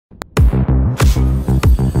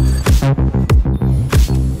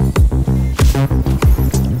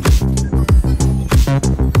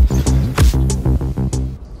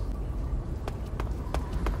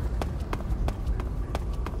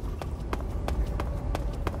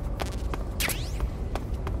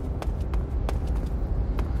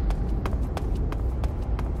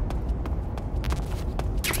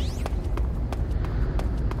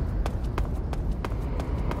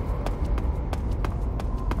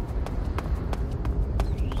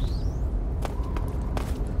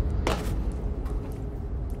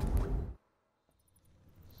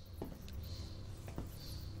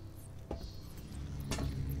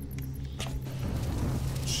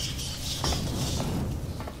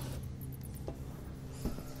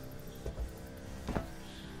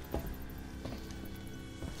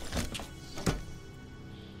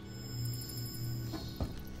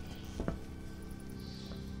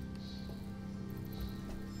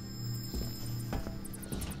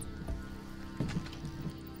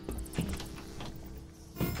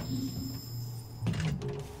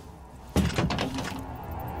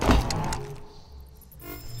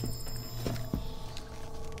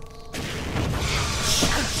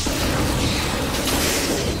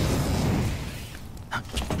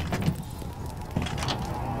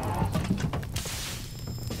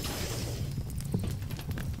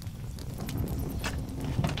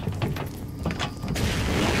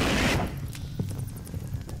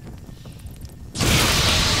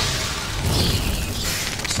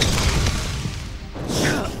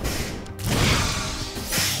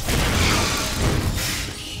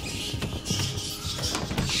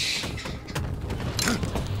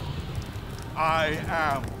I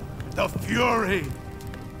am the Fury.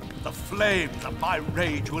 The flames of my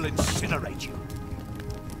rage will incinerate you.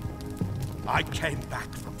 I came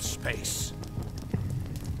back from space.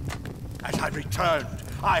 As I returned,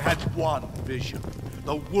 I had one vision.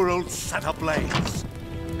 The world set ablaze.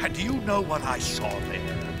 And do you know what I saw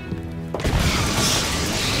there?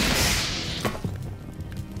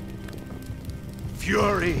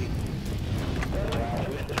 Fury.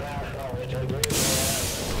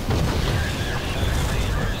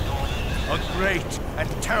 A great and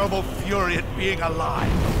terrible fury at being alive.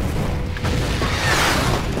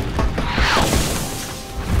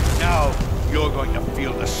 Now, you're going to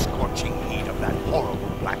feel the scorching heat of that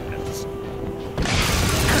horrible blackness.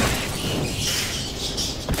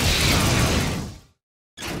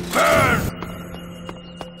 Burn!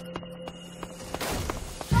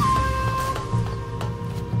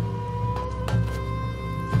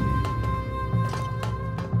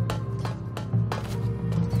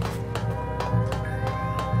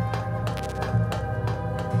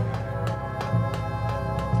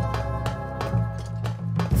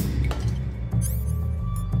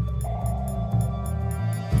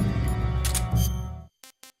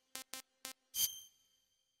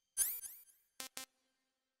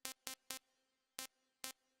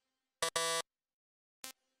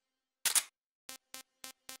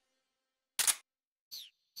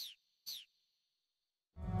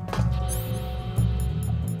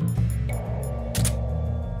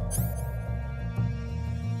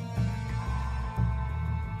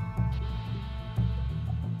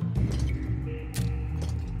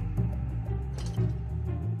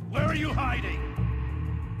 Where are you hiding?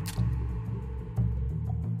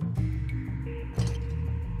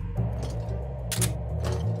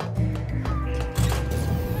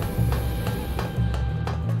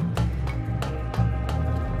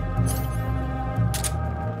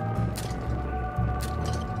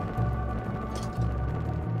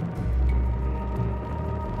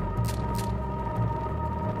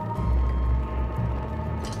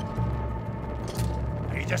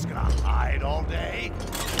 Are you just gonna hide all day?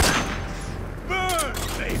 Burn,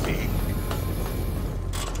 baby!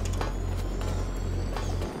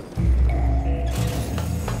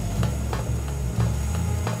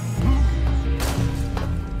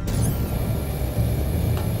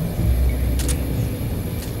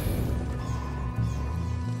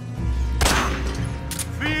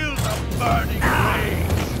 Feel the burning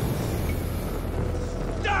rage!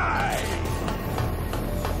 Die!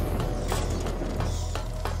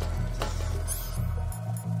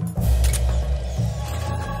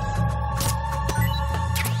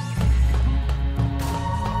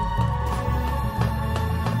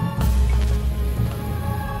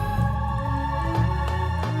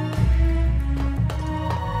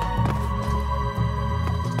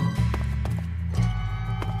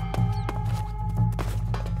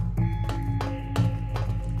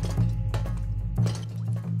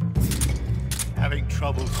 Having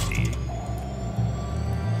trouble seeing?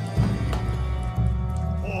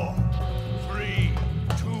 4, 3,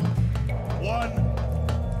 2,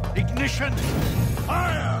 1. Ignition!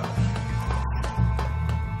 Fire!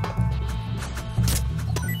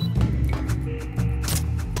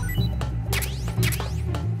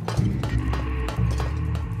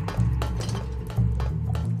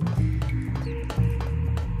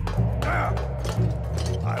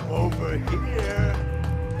 I'm over here.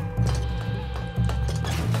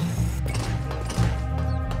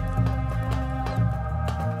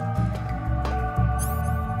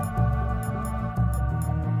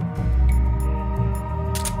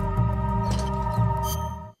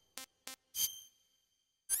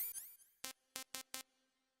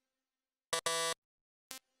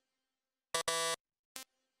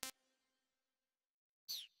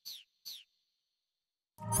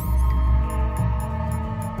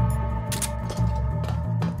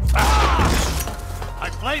 My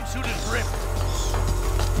flame suit is ripped.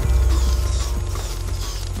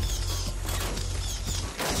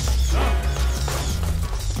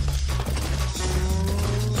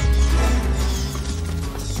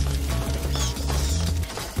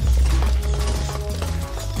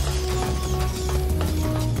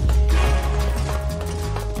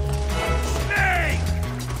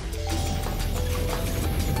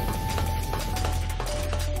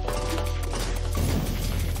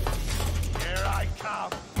 Here I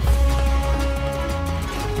come.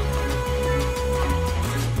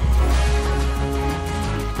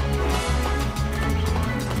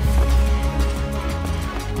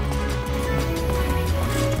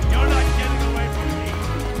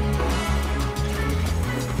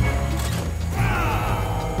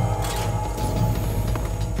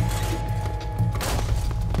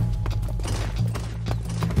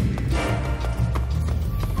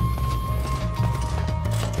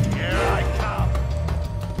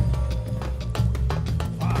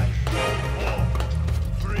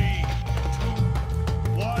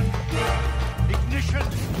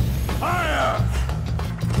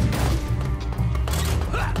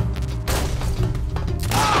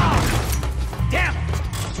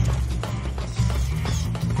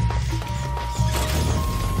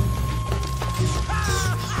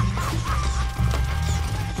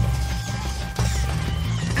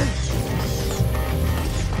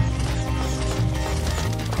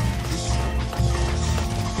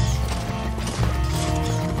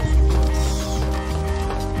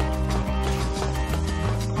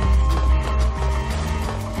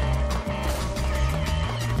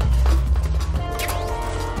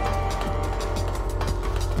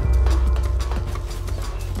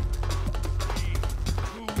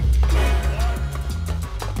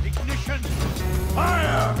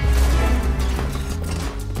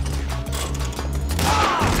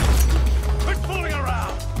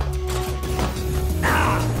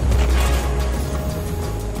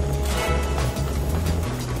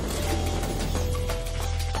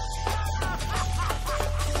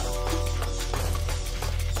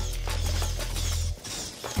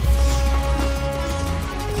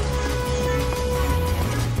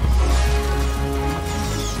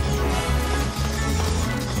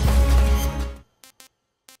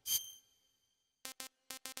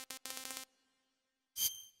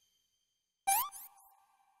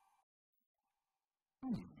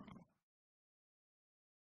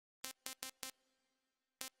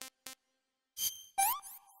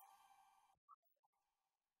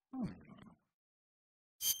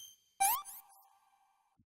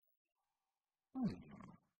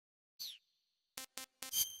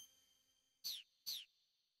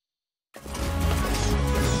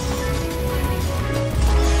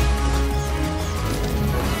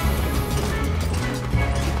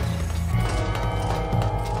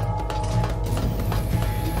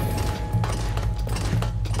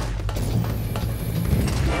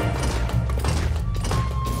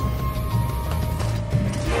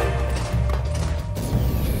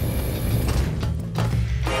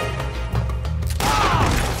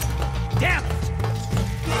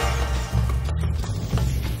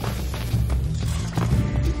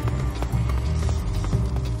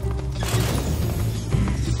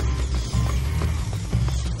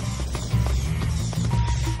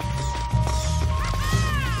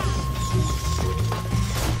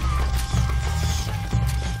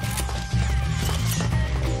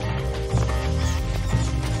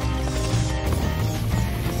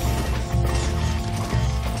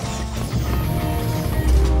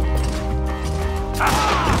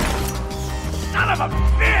 of a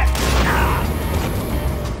bitch!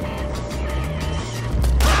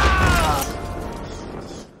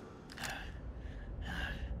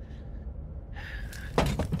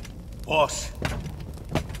 Boss,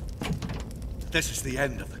 this is the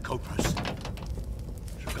end of the Cobras.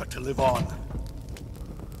 You've got to live on.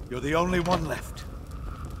 You're the only one left.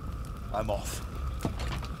 I'm off.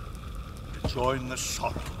 To join the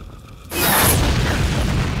sorrow.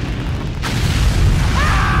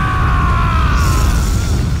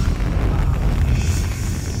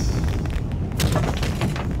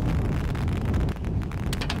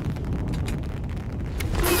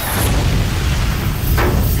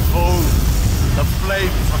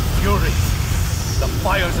 Flames of fury, the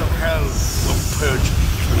fires of hell will purge me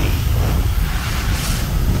clean.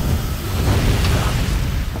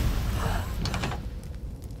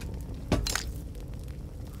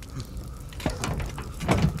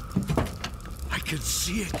 I can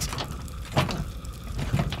see it.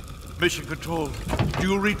 Mission Control, do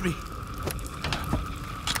you read me?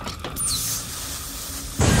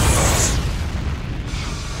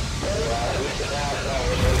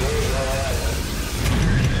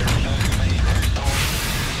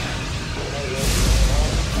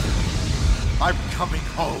 I'm coming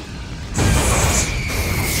home.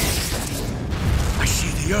 I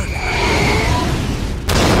see the earth.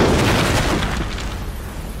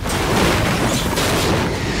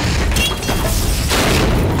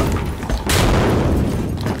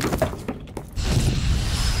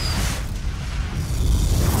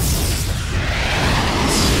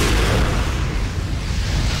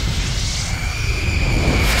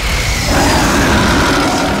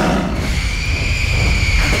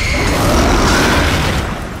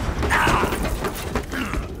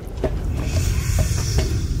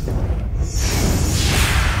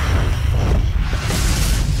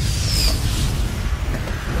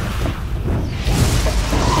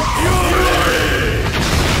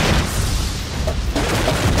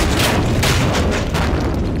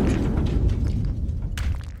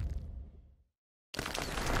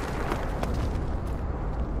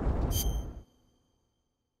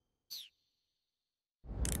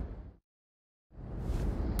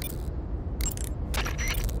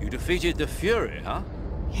 Defeated the Fury, huh?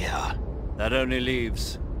 Yeah. That only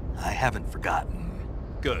leaves... I haven't forgotten.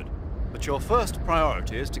 Good. But your first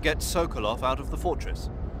priority is to get Sokolov out of the fortress.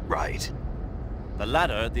 Right. The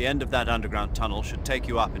ladder at the end of that underground tunnel should take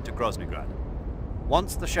you up into Groznyj Grad.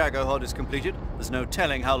 Once the Shagohod is completed, there's no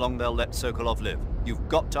telling how long they'll let Sokolov live. You've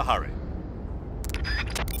got to hurry.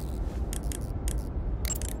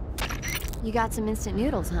 You got some instant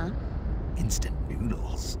noodles, huh? Instant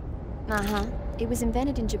noodles? Uh-huh. It was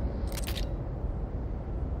invented in Japan.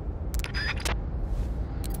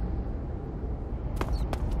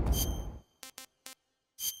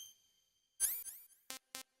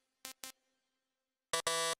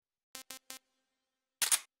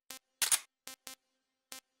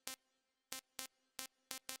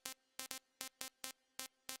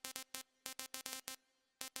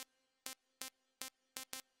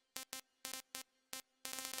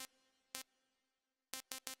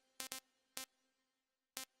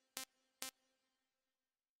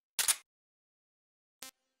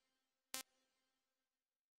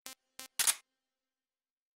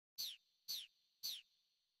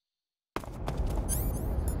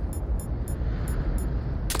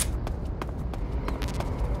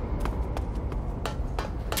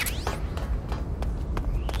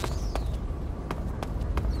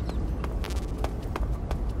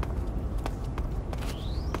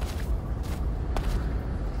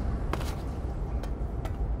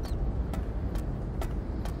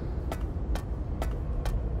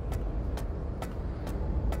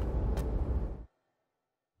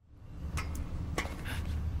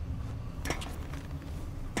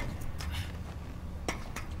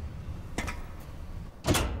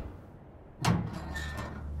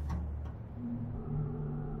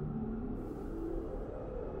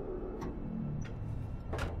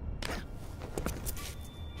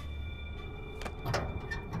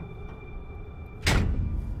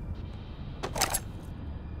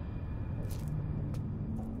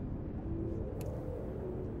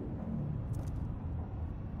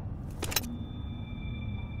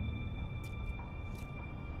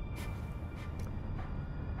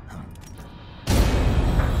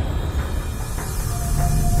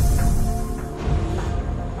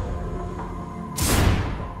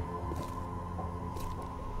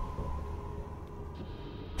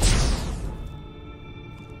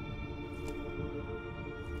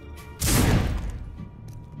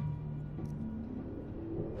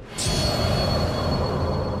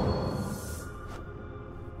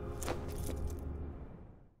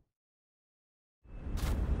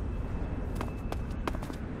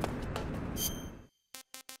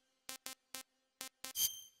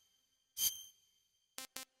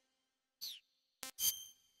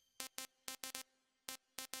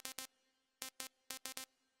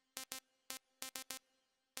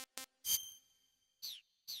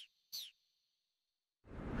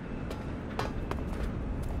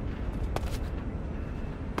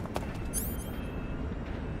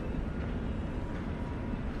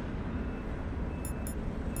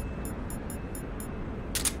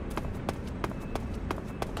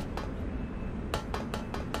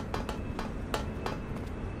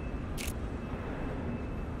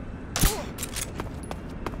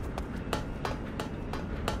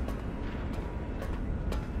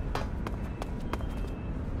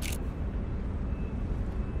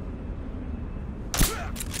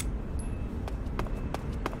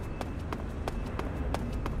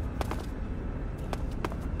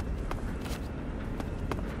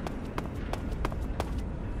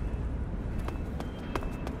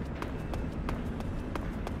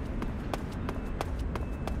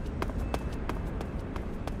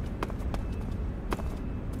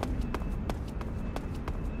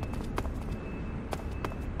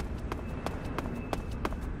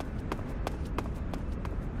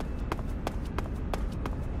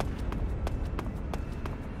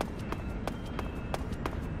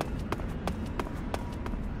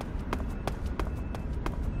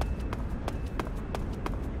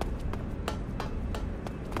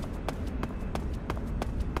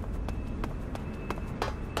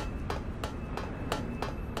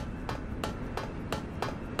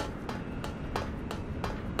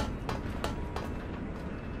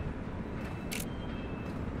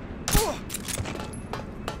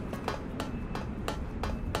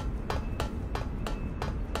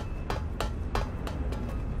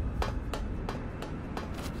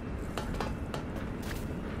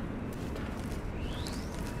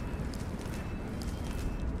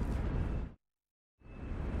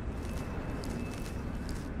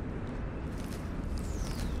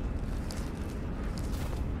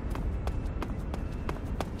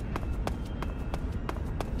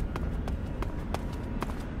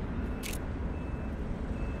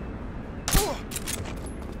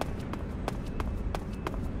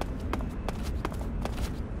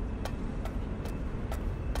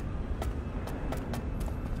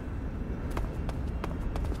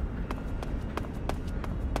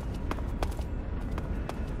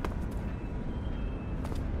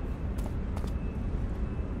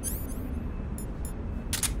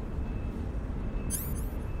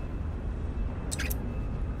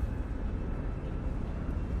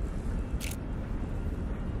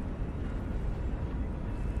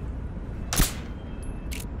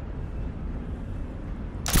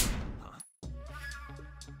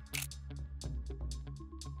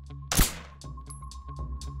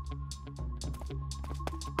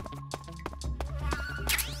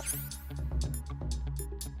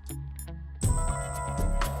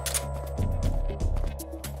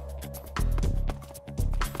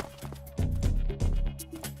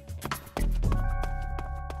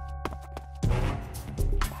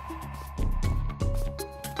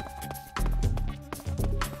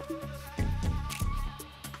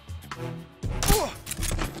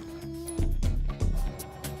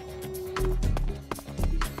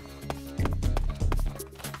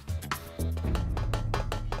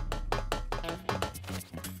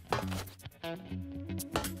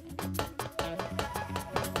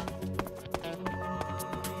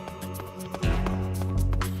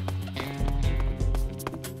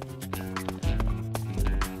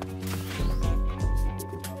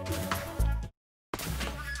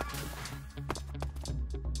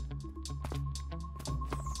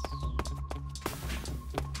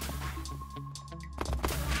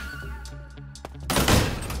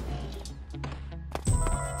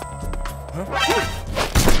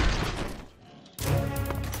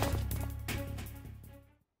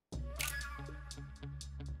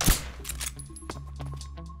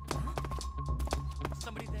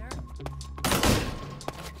 Somebody there?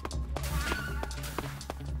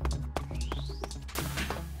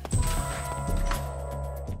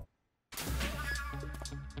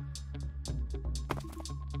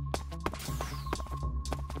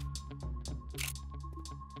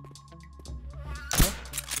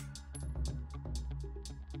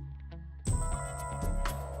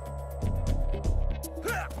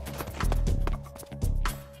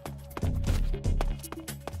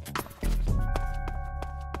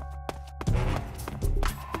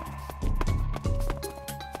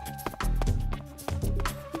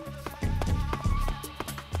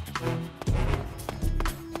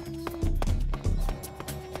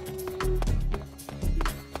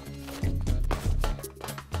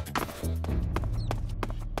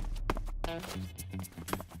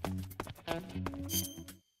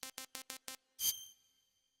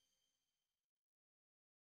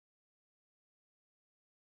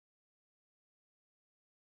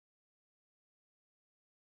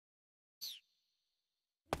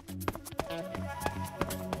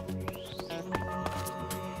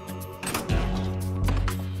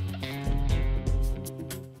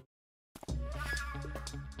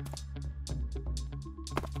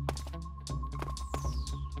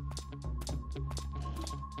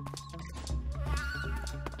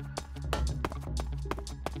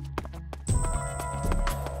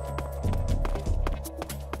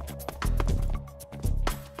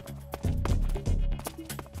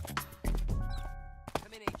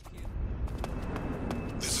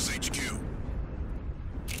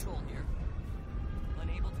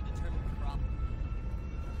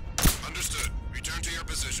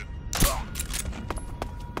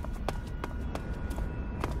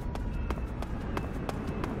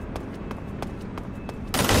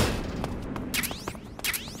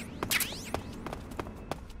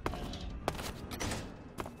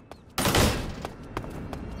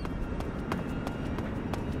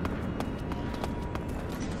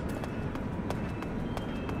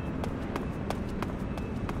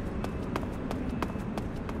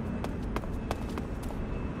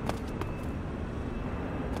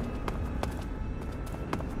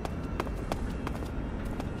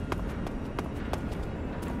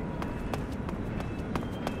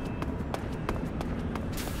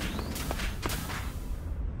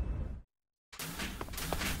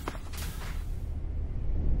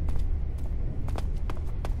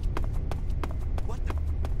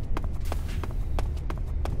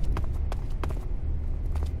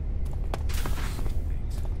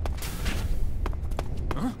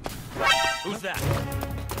 Who's that?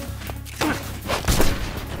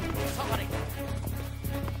 Somebody!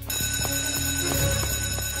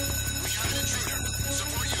 We have an intruder.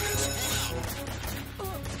 Support units, move out.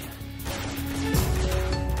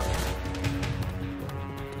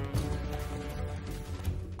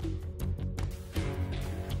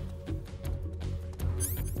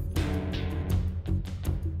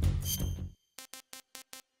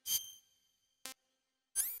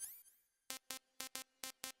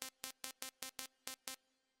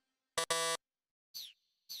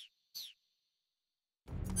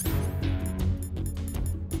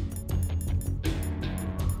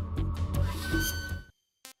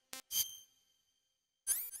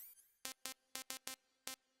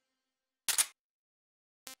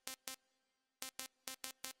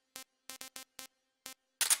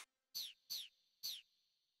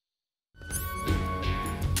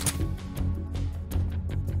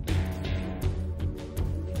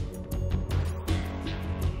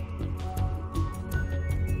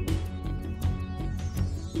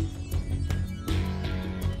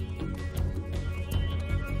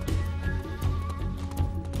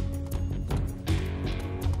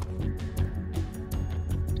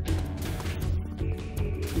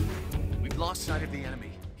 Lost sight of the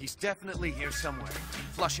enemy. He's definitely here somewhere.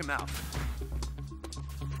 Flush him out.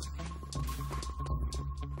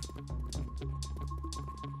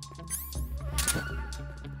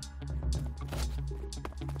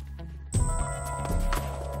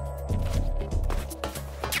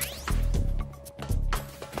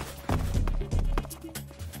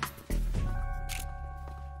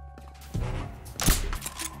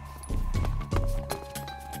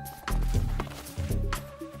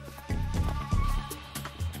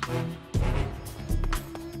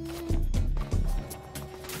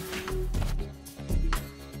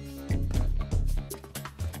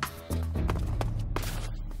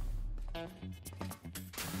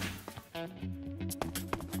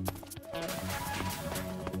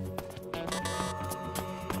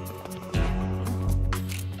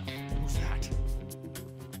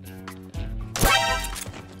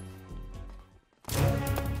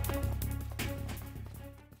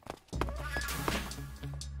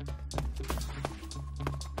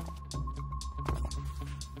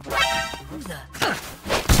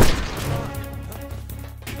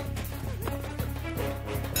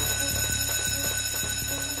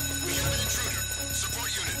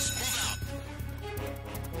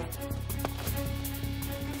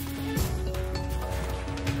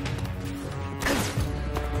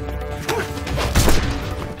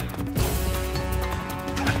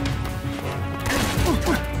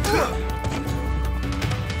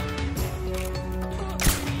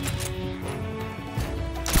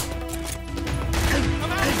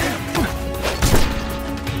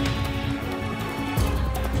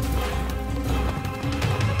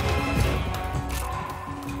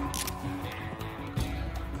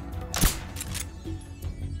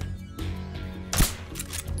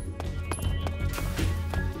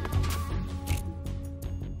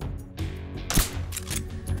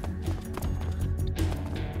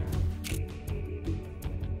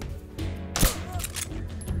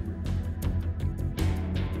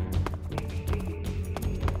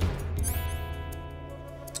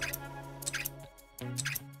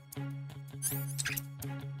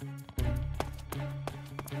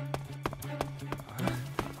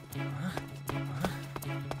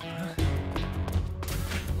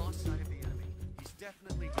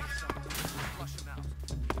 definitely here somewhere. Flush him out.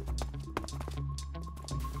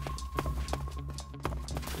 Who's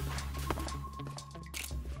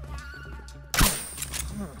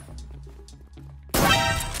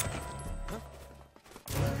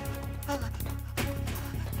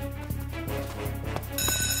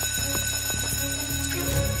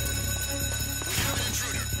that? We have an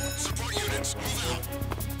intruder. Support units, move out.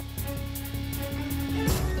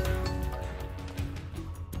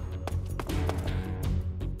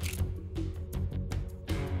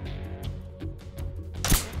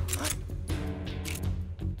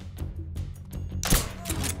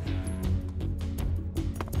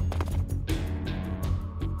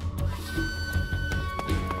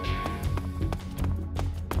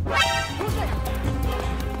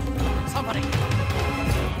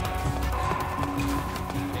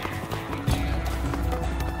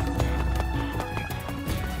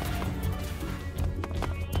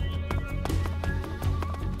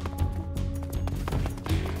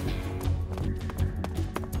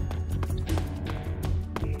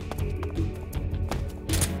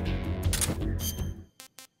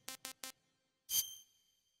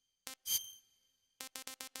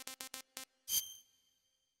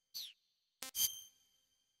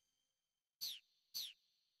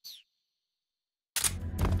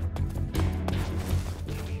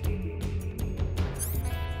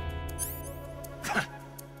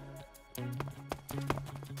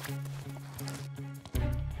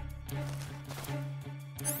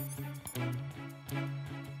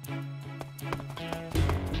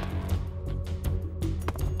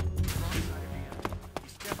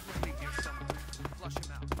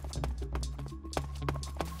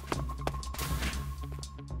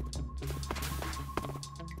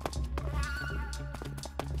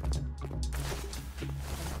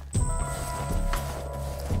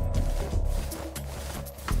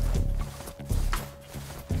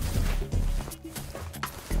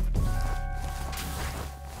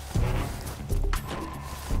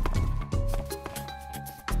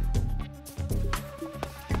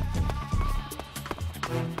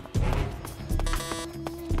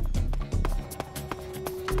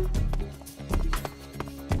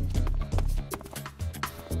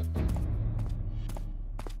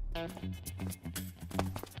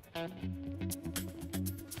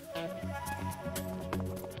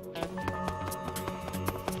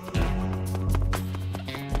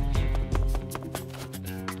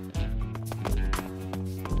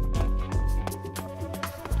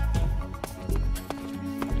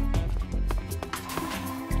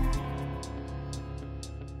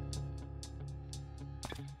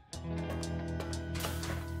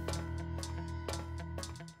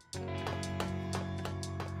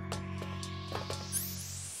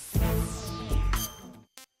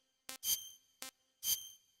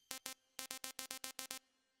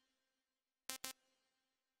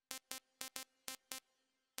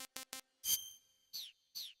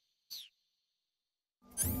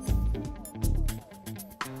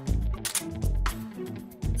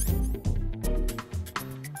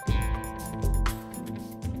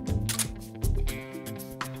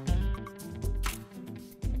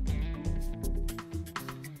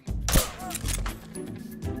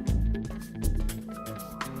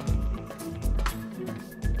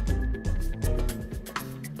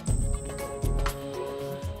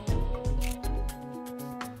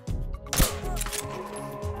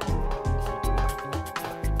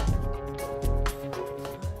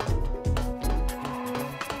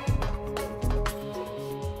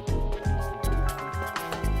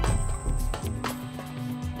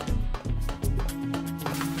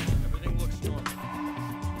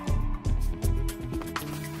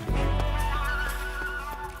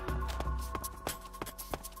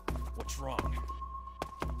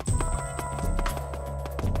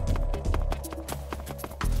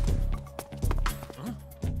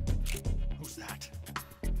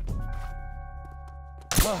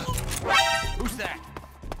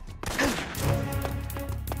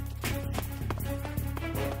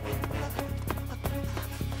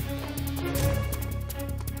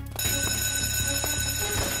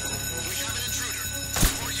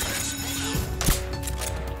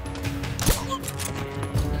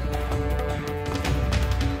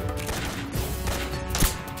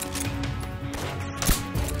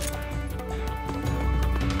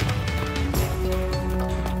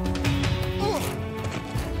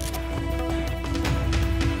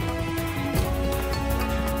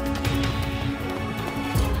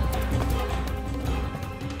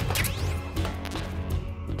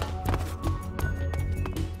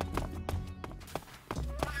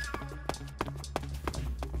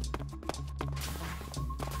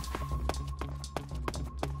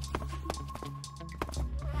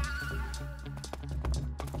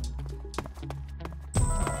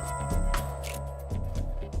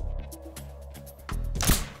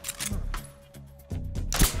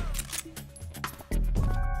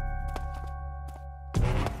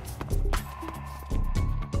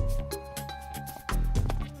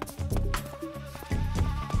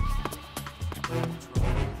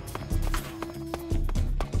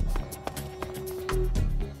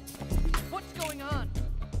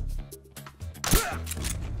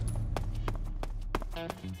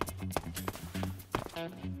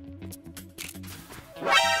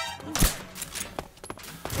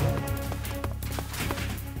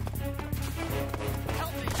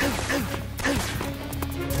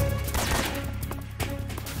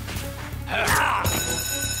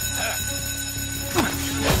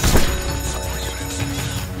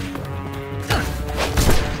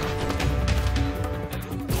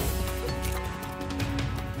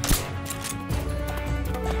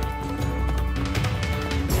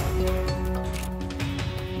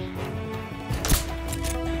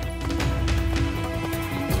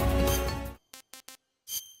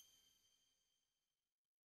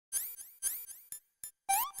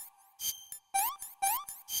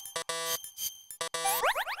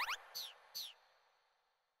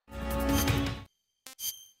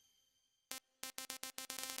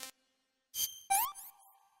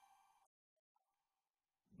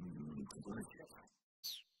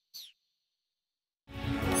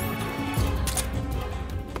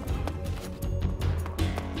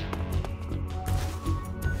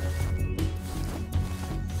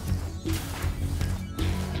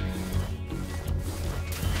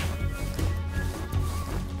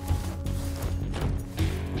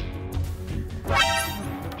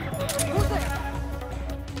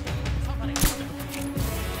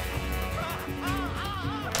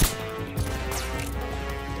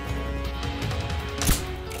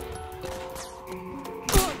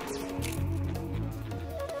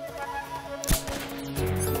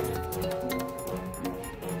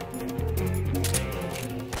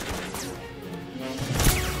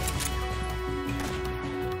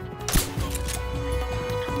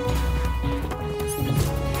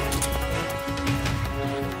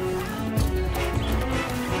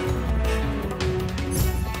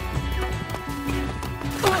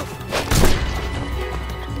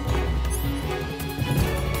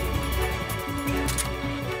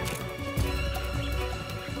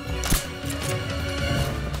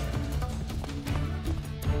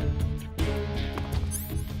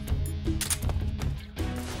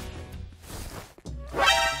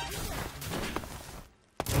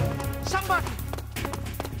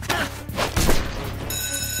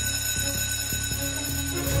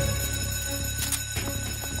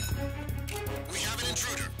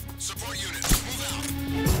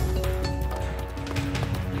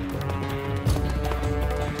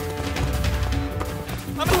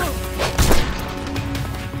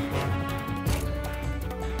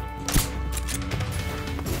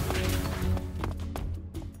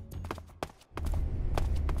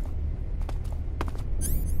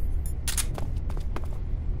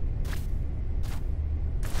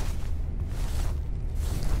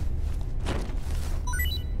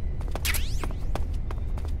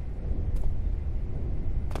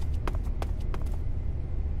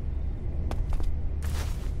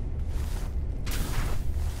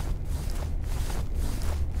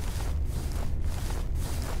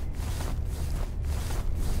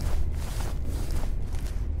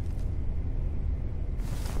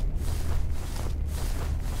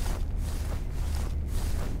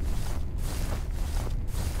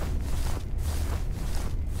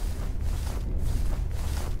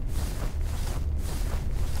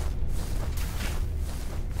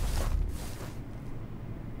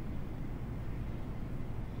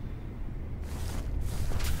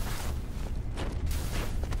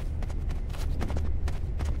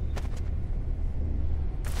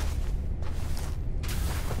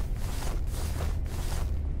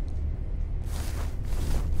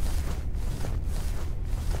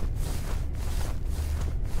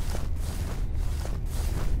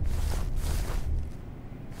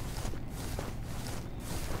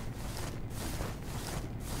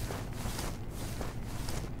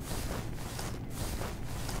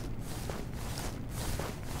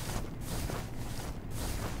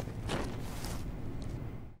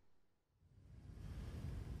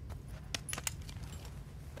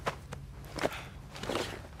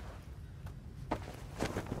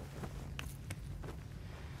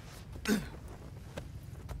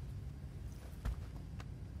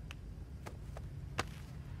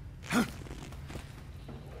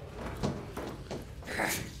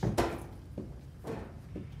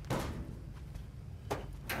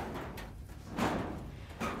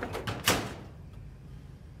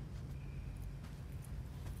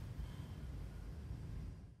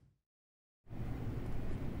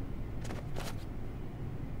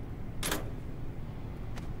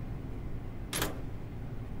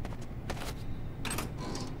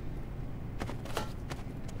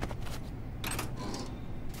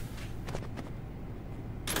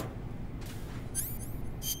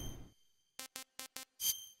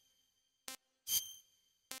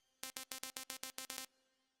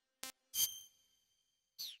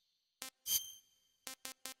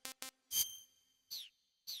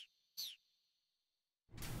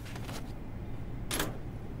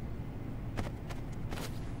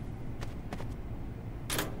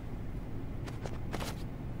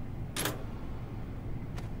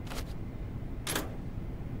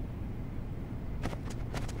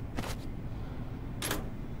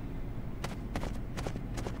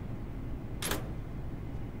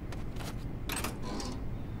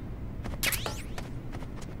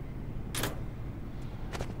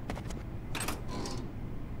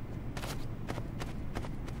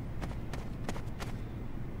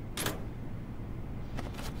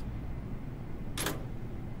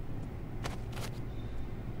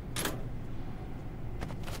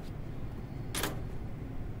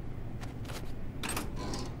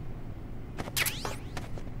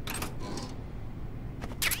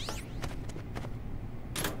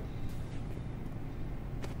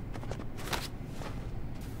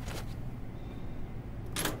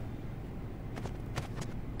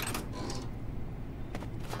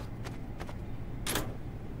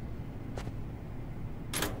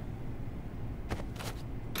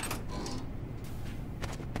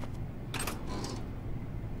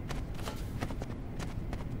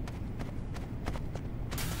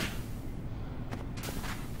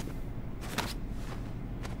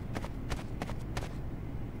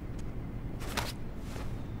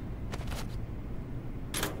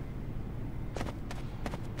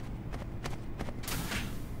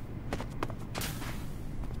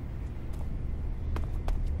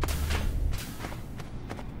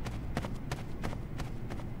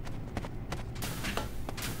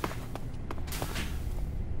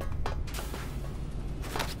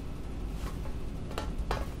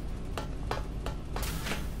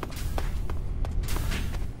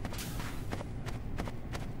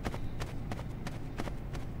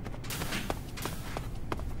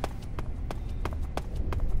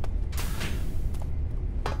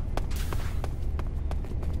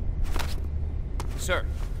 Sir.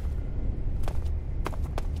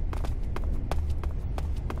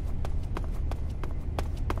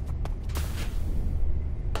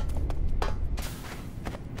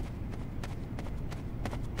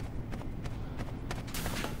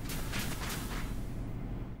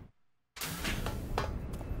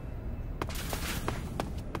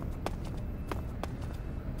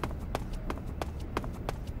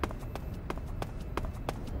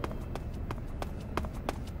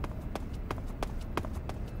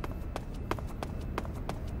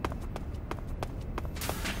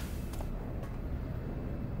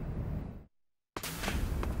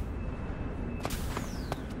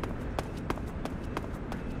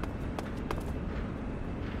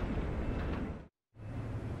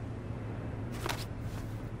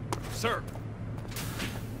 Sir!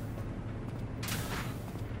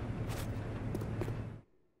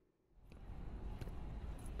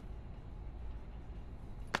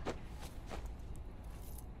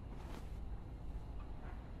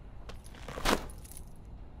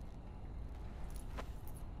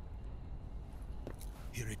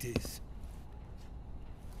 Here it is.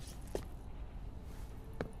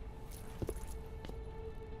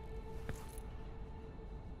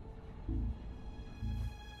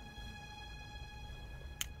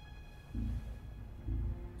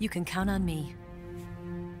 You can count on me.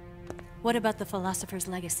 What about the philosopher's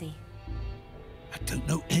legacy? I don't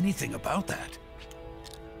know anything about that.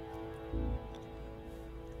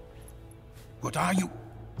 What are you?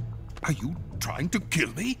 Are you trying to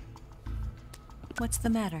kill me? What's the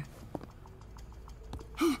matter?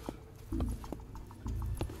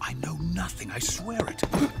 I know nothing, I swear it.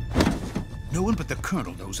 No one but the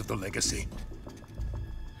Colonel knows of the legacy.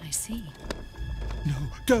 I see. No,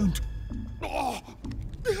 don't! Oh.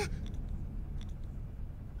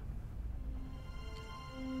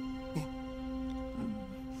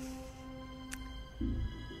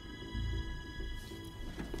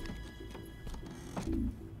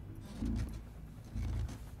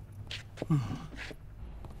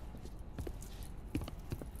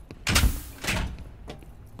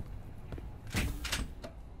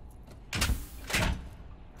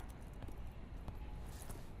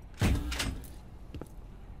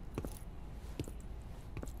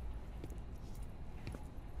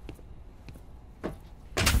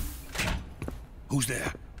 Who's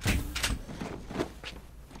there?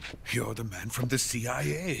 You're the man from the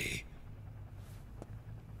CIA.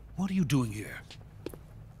 What are you doing here?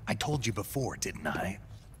 I told you before, didn't I?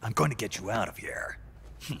 I'm going to get you out of here.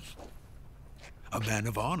 A man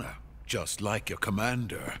of honor, just like your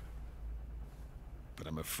commander. But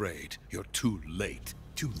I'm afraid you're too late.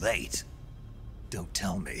 Too late? Don't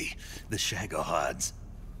tell me. The Shagohods.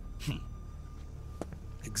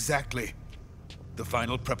 Exactly. The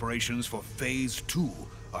final preparations for Phase 2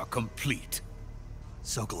 are complete.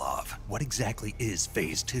 Sokolov, what exactly is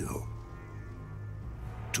Phase 2?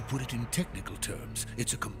 To put it in technical terms,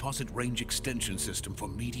 it's a composite range extension system for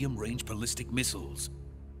medium-range ballistic missiles.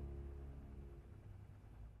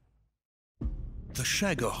 The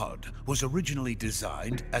Shagohod was originally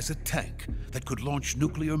designed as a tank that could launch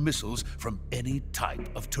nuclear missiles from any type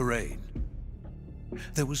of terrain.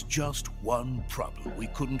 There was just one problem we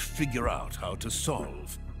couldn't figure out how to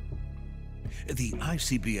solve. The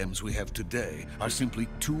ICBMs we have today are simply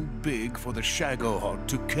too big for the Shagohod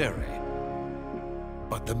to carry.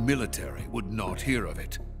 But the military would not hear of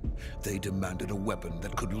it. They demanded a weapon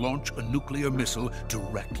that could launch a nuclear missile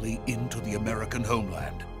directly into the American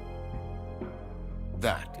homeland.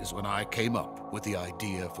 That is when I came up with the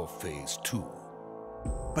idea for Phase 2.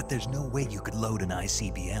 But there's no way you could load an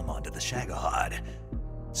ICBM onto the Shagohod.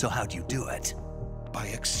 So how'd you do it? By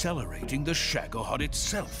accelerating the Shagohod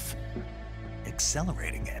itself.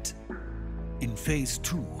 Accelerating it? In Phase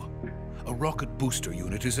 2, a rocket booster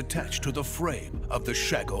unit is attached to the frame of the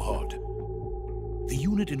Shagohod. The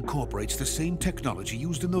unit incorporates the same technology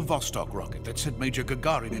used in the Vostok rocket that sent Major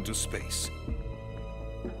Gagarin into space.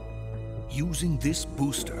 Using this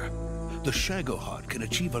booster, the Shagohod can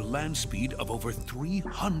achieve a land speed of over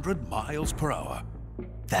 300 miles per hour.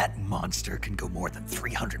 That monster can go more than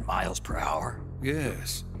 300 miles per hour?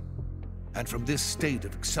 Yes. And from this state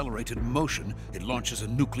of accelerated motion, it launches a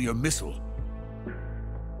nuclear missile.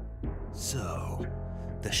 So,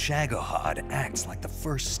 the Shagohod acts like the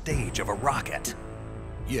first stage of a rocket.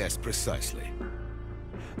 Yes, precisely.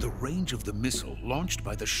 The range of the missile launched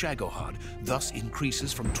by the Shagohod thus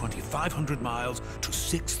increases from 2,500 miles to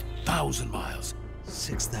 6,000 miles.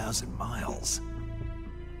 6,000 miles?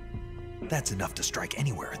 That's enough to strike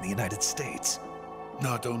anywhere in the United States.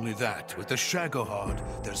 Not only that, with the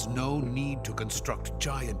Shagohod, there's no need to construct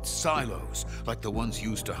giant silos like the ones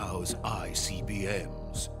used to house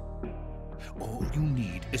ICBMs. All you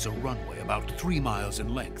need is a runway about 3 miles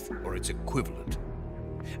in length, or its equivalent.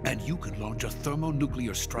 And you can launch a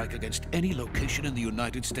thermonuclear strike against any location in the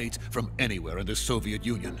United States from anywhere in the Soviet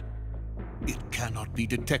Union. It cannot be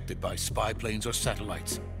detected by spy planes or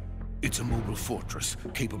satellites. It's a mobile fortress,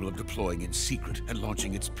 capable of deploying in secret and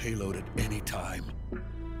launching its payload at any time.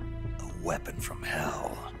 A weapon from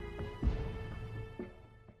hell.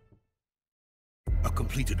 A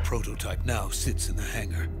completed prototype now sits in the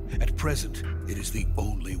hangar. At present, it is the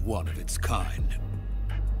only one of its kind.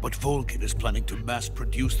 But Volgin is planning to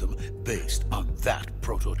mass-produce them based on that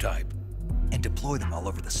prototype. And deploy them all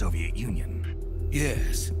over the Soviet Union.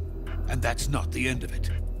 Yes, and that's not the end of it.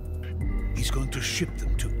 He's going to ship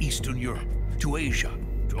them to Eastern Europe, to Asia,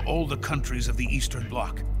 to all the countries of the Eastern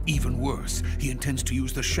Bloc. Even worse, he intends to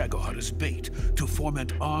use the Shagohod as bait to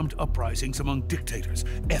foment armed uprisings among dictators,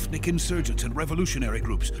 ethnic insurgents, and revolutionary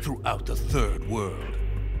groups throughout the Third World.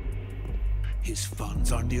 His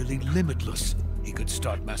funds are nearly limitless. He could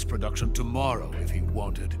start mass production tomorrow if he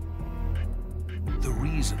wanted. The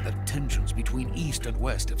reason that tensions between East and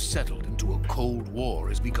West have settled into a Cold War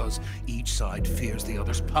is because each side fears the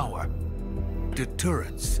other's power.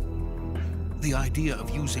 Deterrence. The idea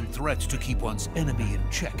of using threats to keep one's enemy in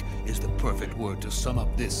check is the perfect word to sum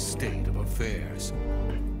up this state of affairs.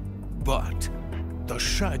 But the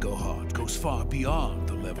Shagohod goes far beyond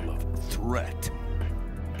the level of threat.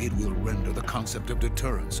 It will render the concept of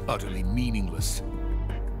deterrence utterly meaningless.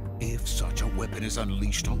 If such a weapon is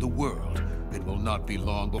unleashed on the world, it will not be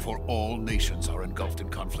long before all nations are engulfed in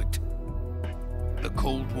conflict. The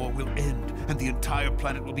Cold War will end, and the entire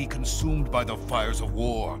planet will be consumed by the fires of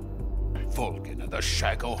war. Volgin and the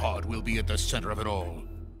Shagohod will be at the center of it all.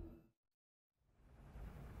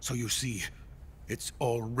 So you see, it's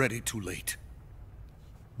already too late.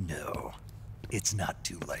 No, it's not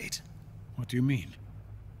too late. What do you mean?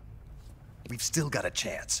 We've still got a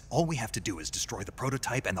chance. All we have to do is destroy the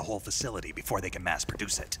prototype and the whole facility before they can mass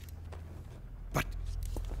produce it. But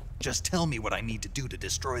just tell me what I need to do to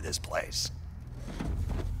destroy this place.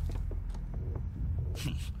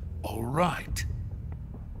 All right.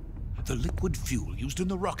 The liquid fuel used in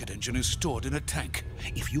the rocket engine is stored in a tank.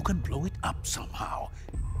 If you can blow it up somehow...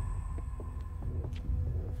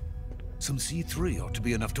 Some C3 ought to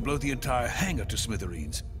be enough to blow the entire hangar to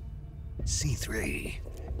smithereens. C3?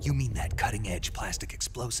 You mean that cutting-edge plastic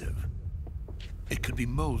explosive? It could be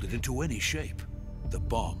molded into any shape. The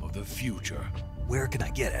bomb of the future. Where can I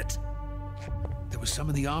get it? There was some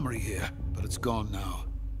in the armory here, but it's gone now.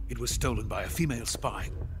 It was stolen by a female spy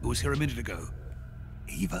who was here a minute ago.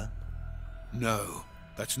 Eva? No,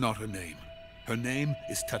 that's not her name. Her name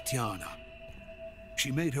is Tatiana.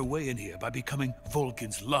 She made her way in here by becoming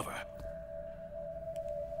Volgin's lover.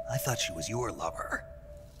 I thought she was your lover.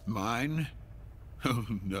 Mine? Oh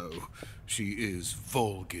no, she is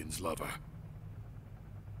Volgin's lover.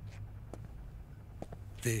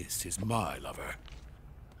 This is my lover.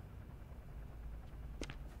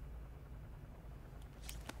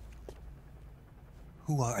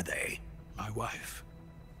 Who are they? My wife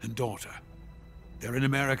and daughter. They're in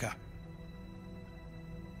America.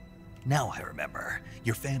 Now I remember.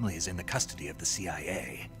 Your family is in the custody of the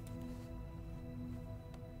CIA.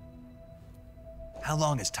 How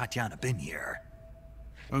long has Tatiana been here?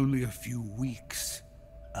 Only a few weeks.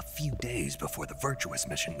 A few days before the Virtuous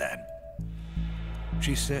mission, then.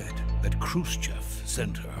 She said that Khrushchev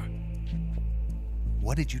sent her.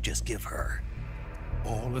 What did you just give her?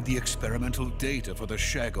 All of the experimental data for the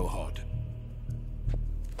Shagohod.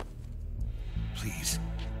 Please,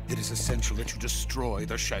 it is essential that you destroy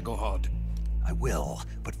the Shagohod. I will,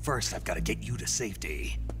 but first I've got to get you to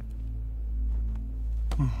safety.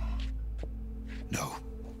 No.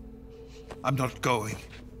 I'm not going.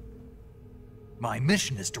 My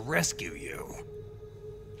mission is to rescue you.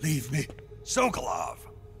 Leave me. Sokolov!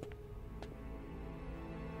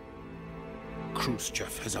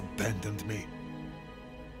 Khrushchev has abandoned me.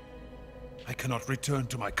 I cannot return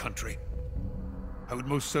to my country. I would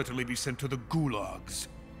most certainly be sent to the gulags.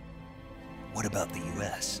 What about the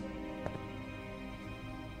US?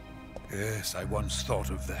 Yes, I once thought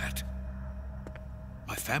of that.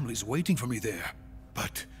 My family's waiting for me there.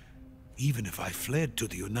 But even if I fled to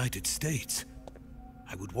the United States,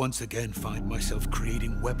 I would once again find myself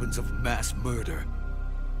creating weapons of mass murder.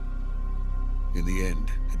 In the end,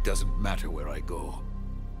 it doesn't matter where I go.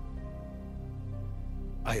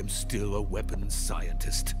 I am still a weapons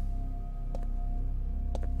scientist.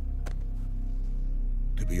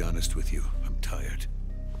 To be honest with you, I'm tired.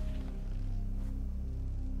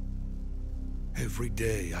 Every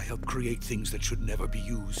day I help create things that should never be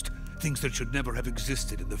used. Things that should never have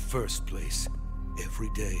existed in the first place. Every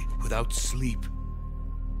day, without sleep.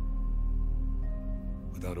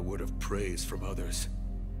 Without a word of praise from others.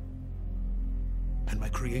 And my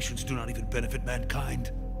creations do not even benefit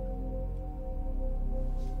mankind.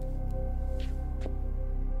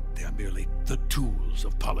 They are merely the tools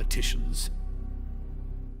of politicians.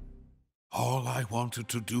 All I wanted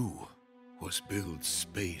to do was build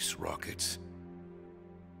space rockets.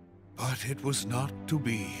 But it was not to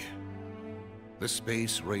be. The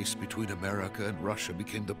space race between America and Russia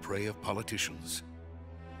became the prey of politicians.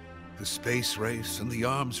 The space race and the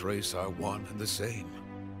arms race are one and the same.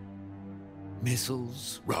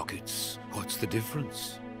 Missiles, rockets, what's the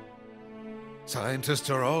difference? Scientists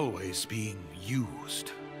are always being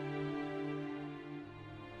used.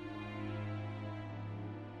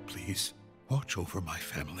 Please, watch over my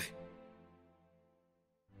family.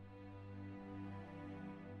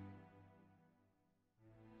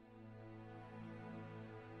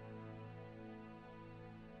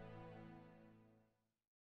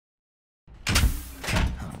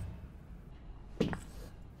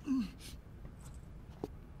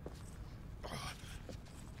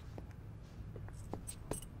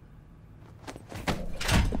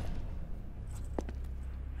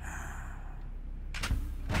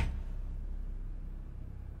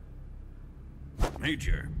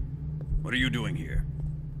 Major, what are you doing here?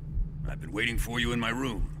 I've been waiting for you in my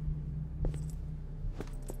room.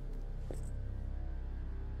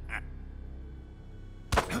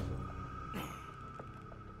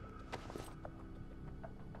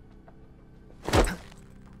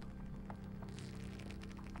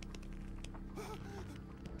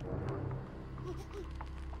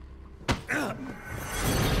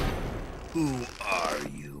 Who are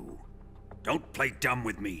you? Don't play dumb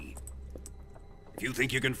with me. If you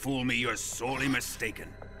think you can fool me, you're sorely mistaken.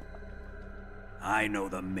 I know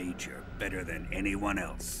the Major better than anyone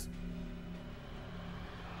else.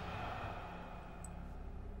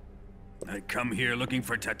 I come here looking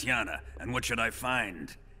for Tatiana, and what should I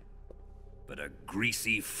find? But a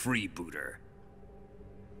greasy freebooter.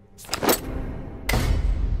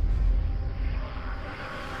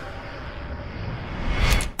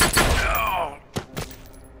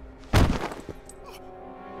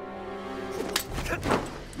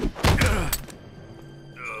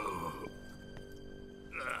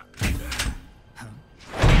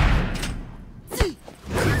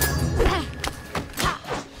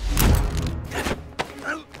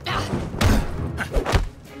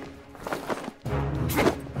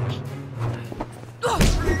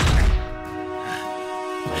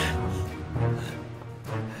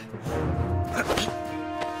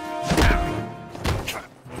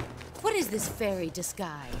 This fairy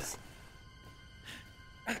disguise.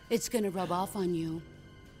 It's gonna rub off on you.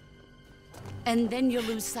 And then you'll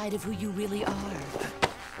lose sight of who you really are.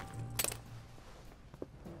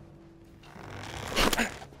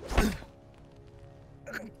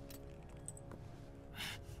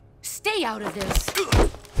 Stay out of this!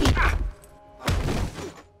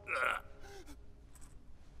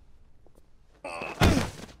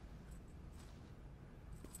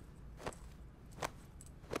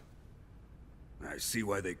 I see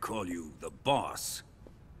why they call you the boss.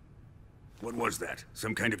 What was that?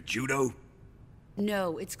 Some kind of judo?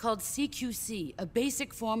 No, it's called CQC, a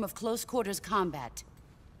basic form of close-quarters combat.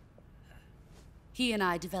 He and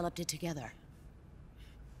I developed it together.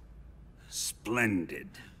 Splendid.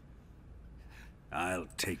 I'll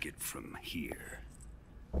take it from here.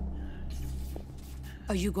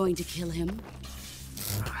 Are you going to kill him?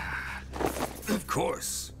 Of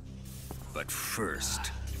course. But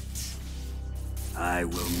first, I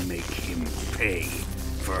will make him pay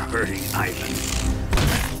for hurting Ivan.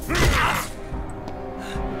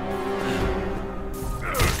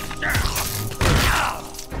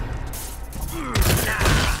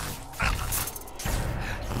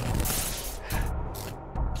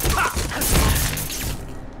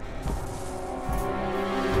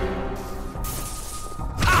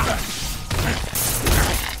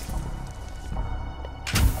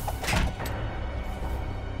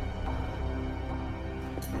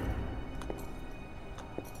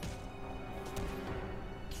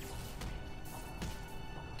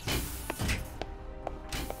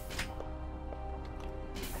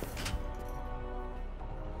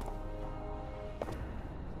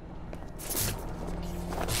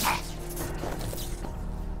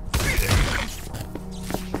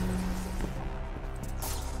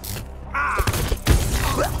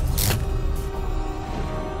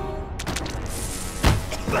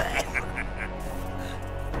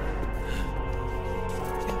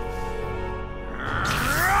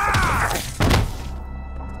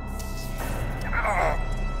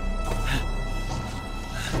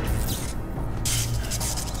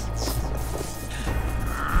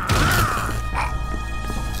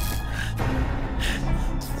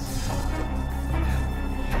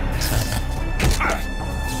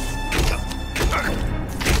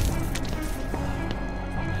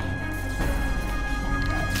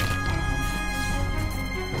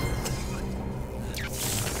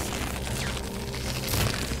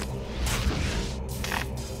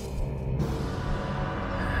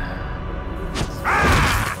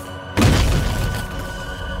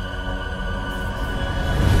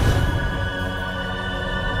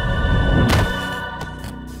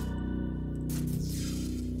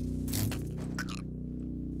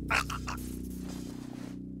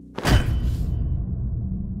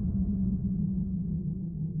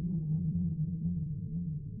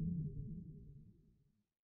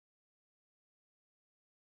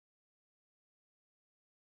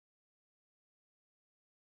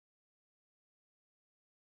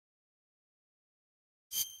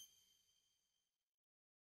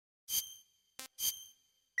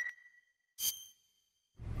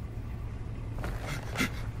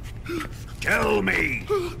 Tell me!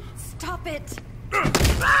 Stop it!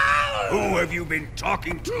 Who have you been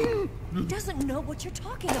talking to? He doesn't know what you're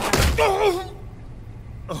talking about.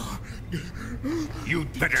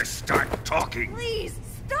 You'd better start talking. Please,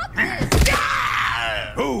 stop this!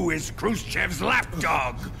 Who is Khrushchev's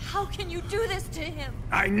lapdog? How can you do this to him?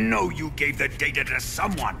 I know you gave the data to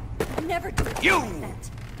someone. Never do You!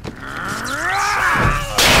 that.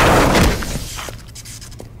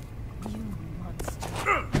 You monster.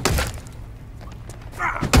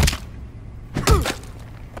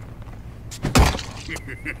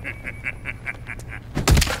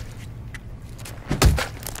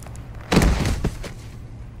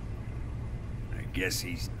 I guess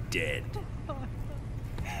he's dead.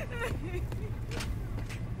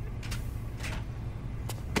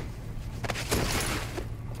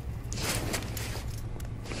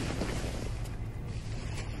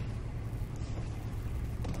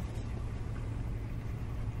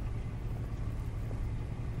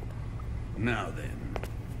 Now then,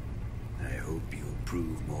 I hope you'll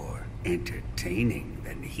prove more entertaining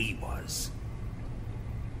than he was.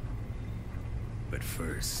 But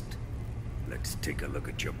first, let's take a look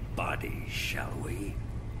at your body, shall we?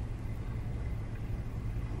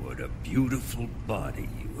 What a beautiful body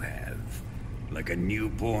you have, like a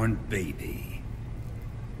newborn baby.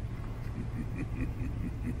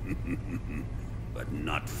 But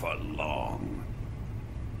not for long.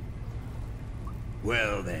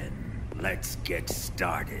 Well then, let's get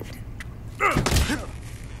started.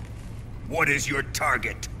 What is your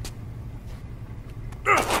target?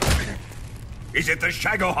 Is it the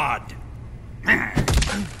Shagohod?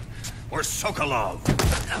 Or Sokolov?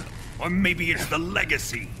 Or maybe it's the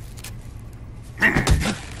Legacy?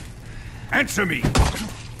 Answer me!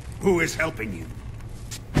 Who is helping you?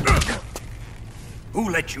 Who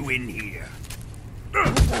let you in here?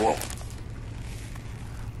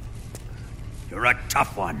 You're a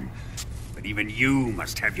tough one, but even you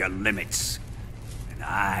must have your limits. And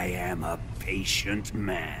I am a patient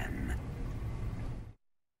man.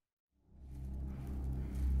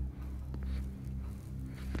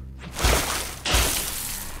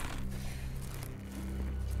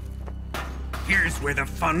 Here's where the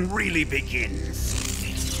fun really begins.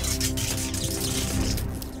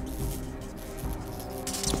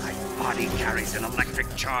 My body carries an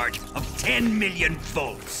electric charge of 10 million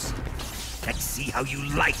volts. Let's see how you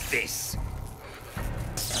like this.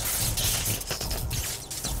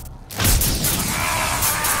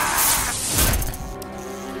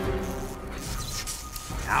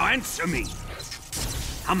 Now answer me.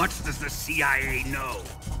 How much does the CIA know?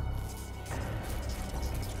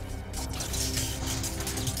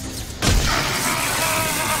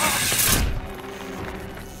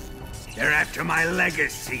 They're after my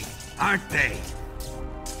legacy, aren't they?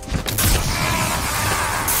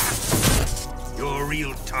 Your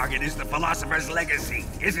real target is the Philosopher's Legacy,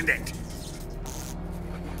 isn't it?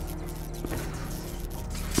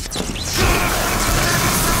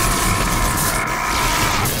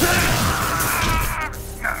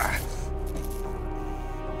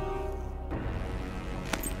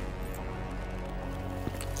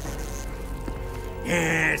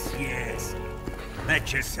 Yes, yes.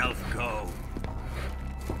 Let yourself go.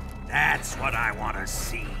 That's what I want to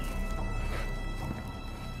see.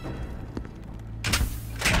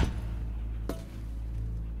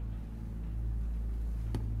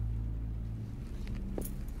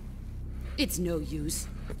 It's no use.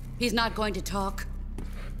 He's not going to talk.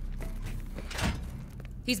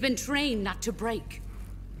 He's been trained not to break.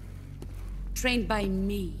 Trained by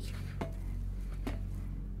me.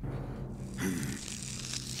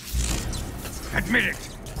 Admit it!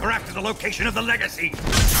 We're after the location of the Legacy!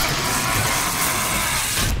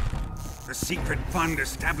 The secret fund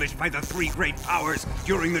established by the three great powers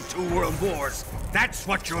during the 2 world wars. That's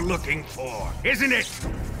what you're looking for, isn't it?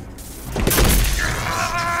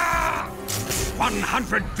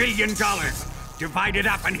 $100 billion, divided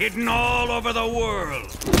up and hidden all over the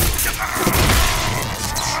world.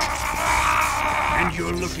 And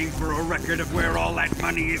you're looking for a record of where all that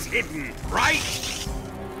money is hidden, right?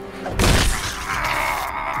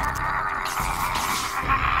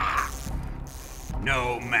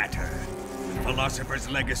 No matter. The Philosopher's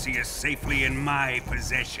Legacy is safely in my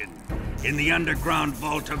possession, in the underground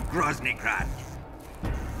vault of Groznyj Grad.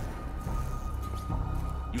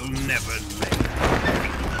 You'll never lay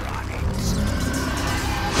on it.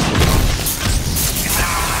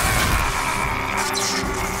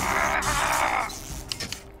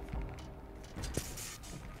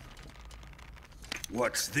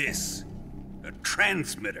 What's this? A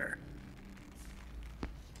transmitter?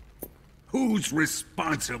 Who's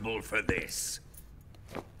responsible for this?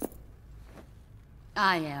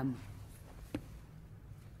 I am.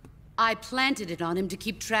 I planted it on him to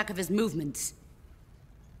keep track of his movements.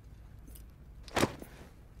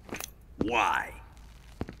 Why?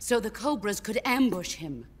 So the Cobras could ambush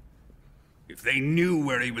him. If they knew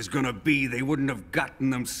where he was gonna be, they wouldn't have gotten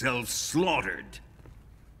themselves slaughtered.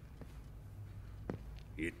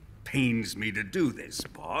 It pains me to do this,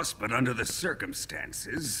 boss, but under the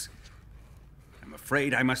circumstances, I'm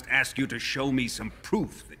afraid I must ask you to show me some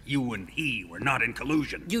proof that you and he were not in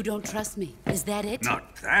collusion. You don't trust me, is that it?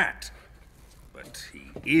 Not that, but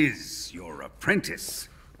he is your apprentice.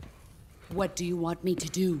 What do you want me to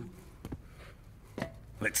do?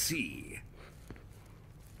 Let's see.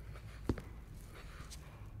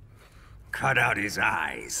 Cut out his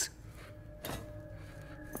eyes.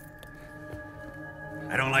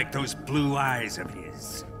 I don't like those blue eyes of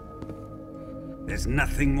his. There's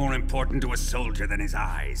nothing more important to a soldier than his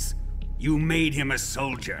eyes. You made him a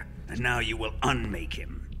soldier, and now you will unmake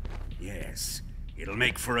him. Yes, it'll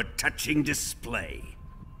make for a touching display.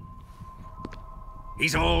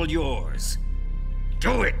 He's all yours.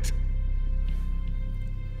 Do it!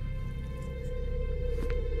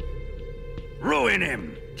 Ruin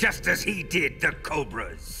him, just as he did the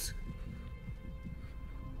Cobras.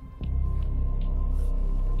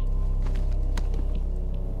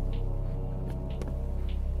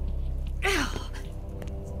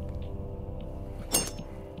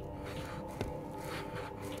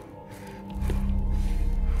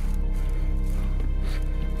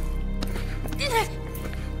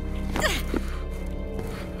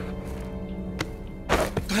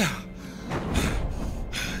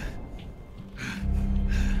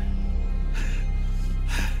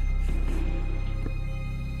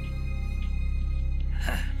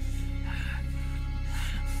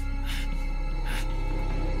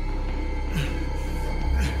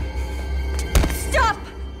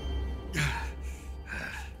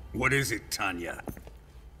 What is it, Tanya?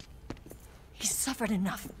 He's suffered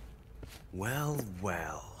enough. Well,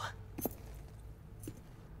 well.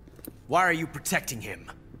 Why are you protecting him?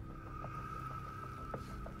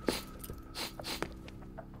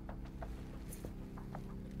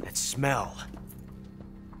 That smell.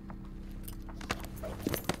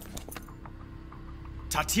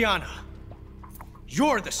 Tatiana!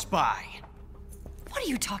 You're the spy! What are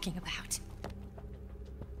you talking about?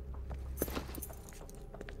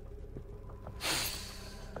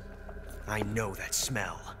 I know that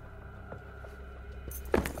smell.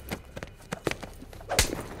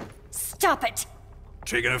 Stop it!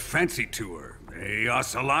 Taking a fancy to her, eh,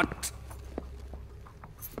 Ocelot?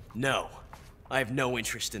 No. I have no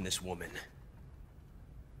interest in this woman.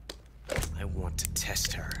 I want to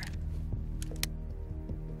test her.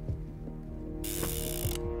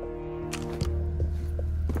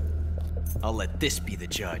 I'll let this be the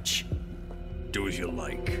judge. Do as you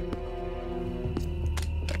like.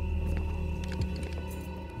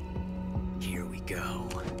 Here we go.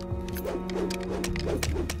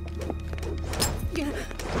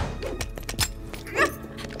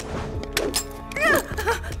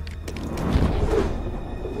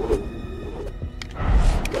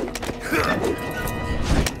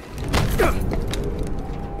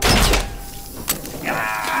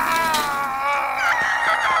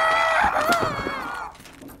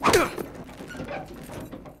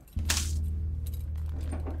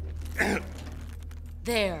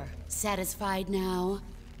 There. Satisfied now?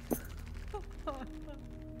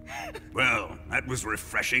 Well, that was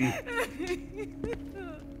refreshing.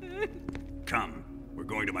 Come, we're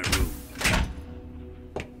going to my room.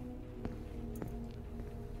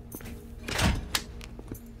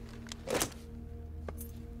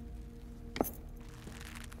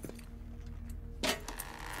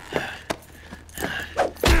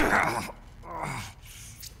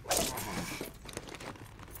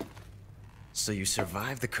 So you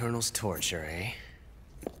survived the Colonel's torture, eh?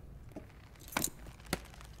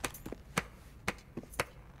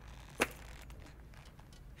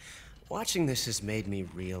 Watching this has made me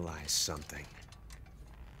realize something.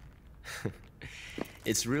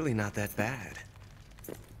 It's really not that bad.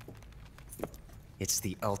 It's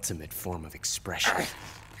the ultimate form of expression.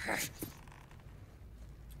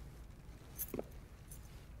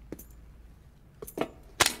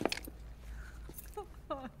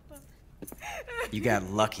 You got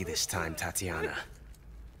lucky this time, Tatiana.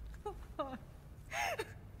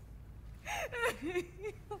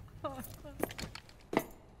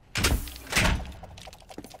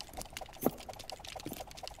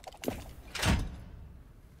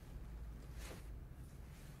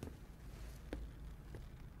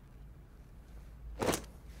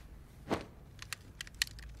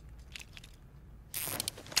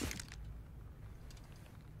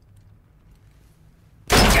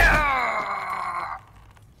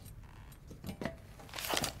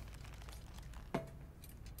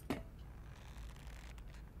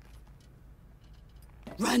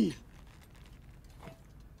 Run!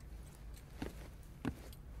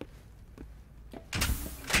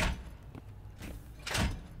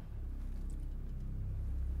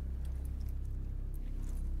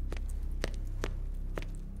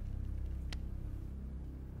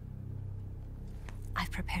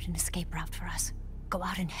 I've prepared an escape route for us. Go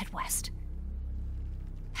out and head west.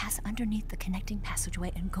 Pass underneath the connecting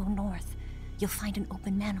passageway and go north. You'll find an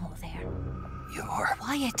open manhole there. You're...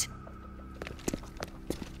 Quiet!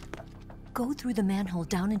 Go through the manhole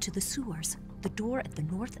down into the sewers. The door at the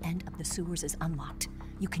north end of the sewers is unlocked.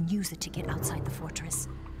 You can use it to get outside the fortress.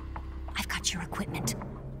 I've got your equipment.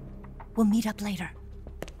 We'll meet up later.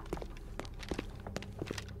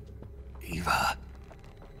 Eva.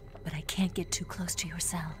 But I can't get too close to your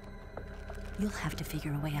cell. You'll have to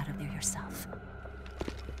figure a way out of there yourself.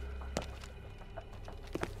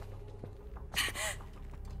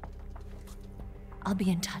 I'll be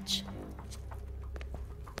in touch.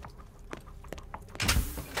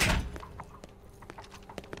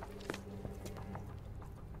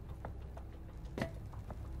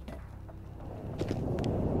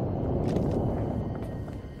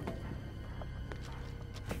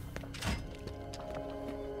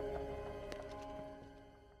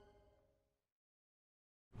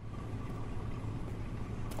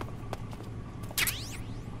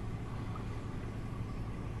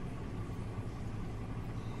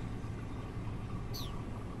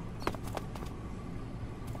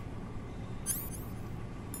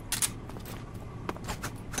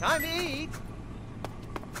 Time to eat!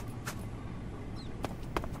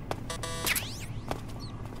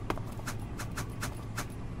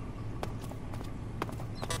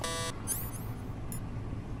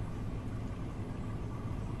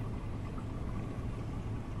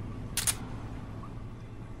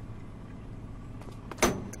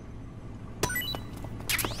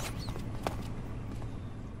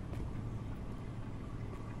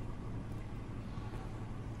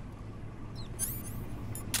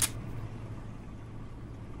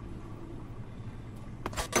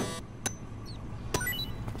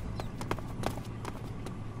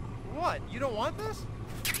 What? You don't want this?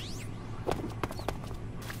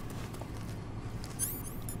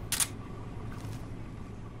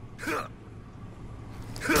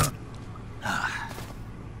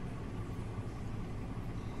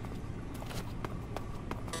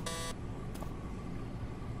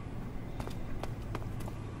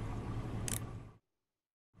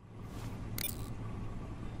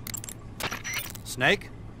 Snake?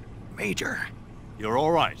 Major. You're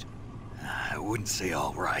all right. I wouldn't say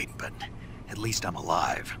all right, but at least I'm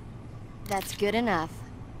alive. That's good enough.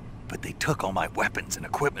 But they took all my weapons and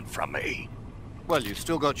equipment from me. Well, you've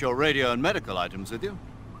still got your radio and medical items with you.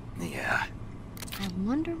 Yeah. I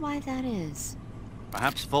wonder why that is.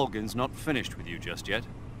 Perhaps Volgin's not finished with you just yet.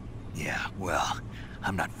 Yeah, well,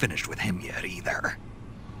 I'm not finished with him yet either.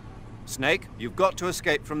 Snake, you've got to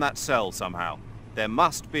escape from that cell somehow. There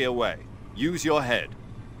must be a way. Use your head.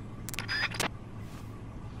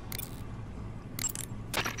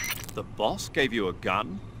 The boss gave you a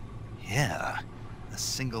gun? Yeah, a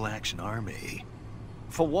single-action army.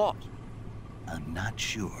 For what? I'm not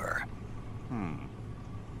sure.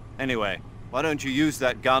 Anyway, why don't you use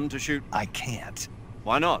that gun to shoot? I can't.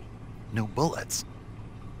 Why not? No bullets.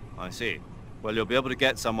 I see. Well, you'll be able to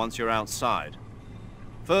get some once you're outside.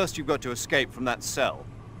 First, you've got to escape from that cell.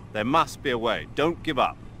 There must be a way. Don't give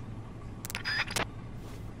up.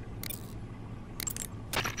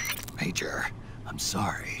 Major, I'm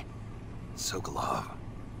sorry. Sokolov,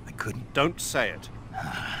 I couldn't... Don't say it.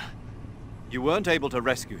 You weren't able to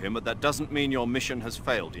rescue him, but that doesn't mean your mission has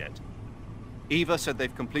failed yet. Eva said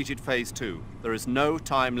they've completed Phase 2. There is no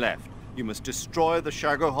time left. You must destroy the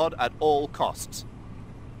Shagohod at all costs.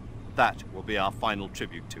 That will be our final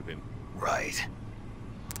tribute to him. Right.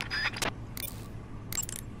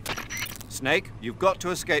 Snake, you've got to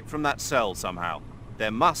escape from that cell somehow. There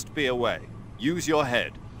must be a way. Use your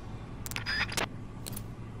head.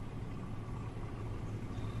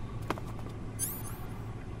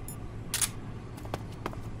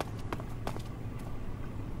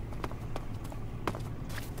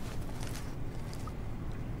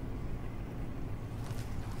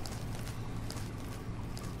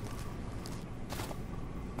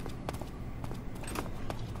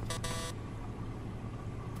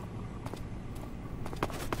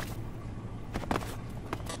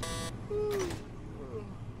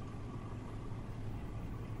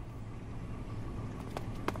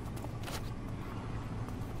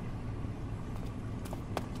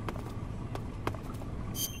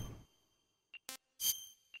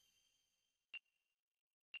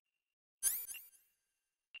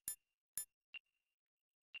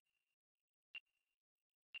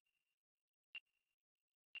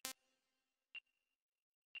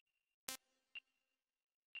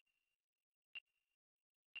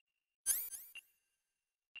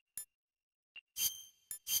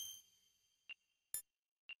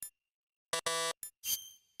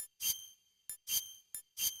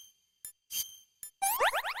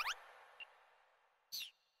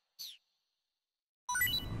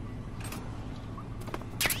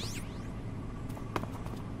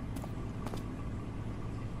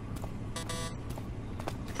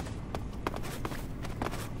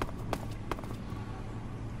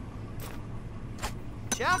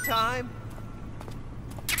 Chow time!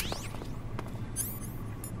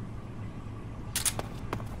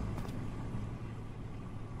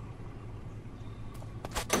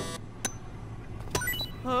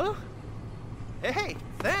 Huh? Hey,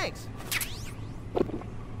 thanks!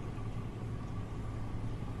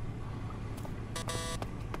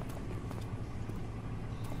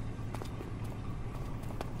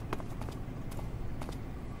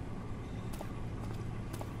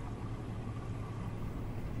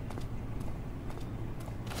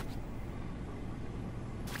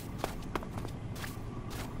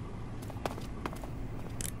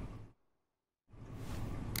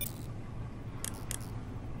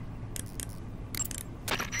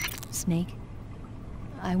 Snake,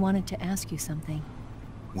 I wanted to ask you something.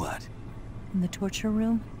 What? In the torture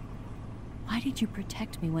room, why did you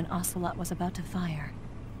protect me when Ocelot was about to fire?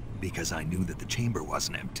 Because I knew that the chamber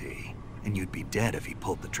wasn't empty, and you'd be dead if he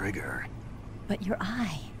pulled the trigger. But your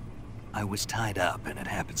eye... I was tied up, and it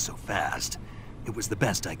happened so fast. It was the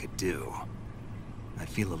best I could do. I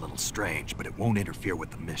feel a little strange, but it won't interfere with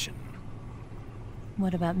the mission.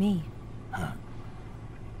 What about me? Huh?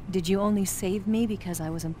 Did you only save me because I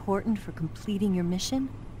was important for completing your mission?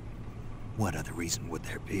 What other reason would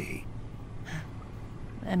there be?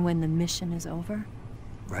 And when the mission is over?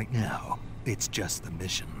 Right now, it's just the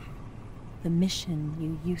mission. The mission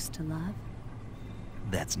you used to love?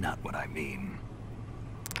 That's not what I mean.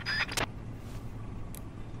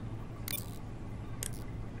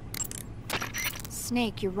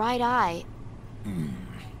 Snake, your right eye.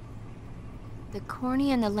 The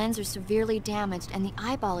cornea and the lens are severely damaged, and the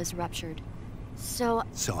eyeball is ruptured. So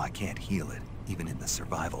I can't heal it, even in the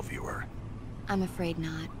survival viewer. I'm afraid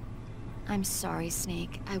not. I'm sorry,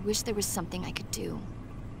 Snake. I wish there was something I could do.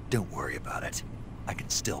 Don't worry about it. I can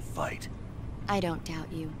still fight. I don't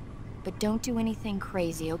doubt you. But don't do anything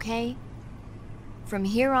crazy, okay? From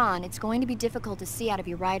here on, it's going to be difficult to see out of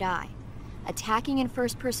your right eye. Attacking in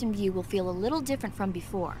first-person view will feel a little different from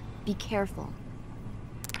before. Be careful.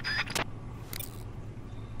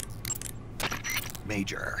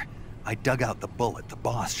 Major, I dug out the bullet the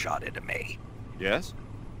boss shot into me. Yes?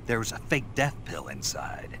 There was a fake death pill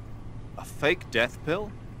inside. A fake death pill?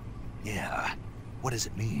 Yeah. What does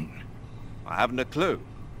it mean? I haven't a clue.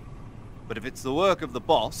 But if it's the work of the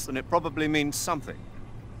boss, then it probably means something.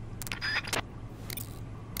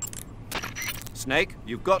 Snake,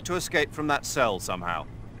 you've got to escape from that cell somehow.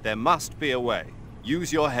 There must be a way.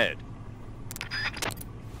 Use your head.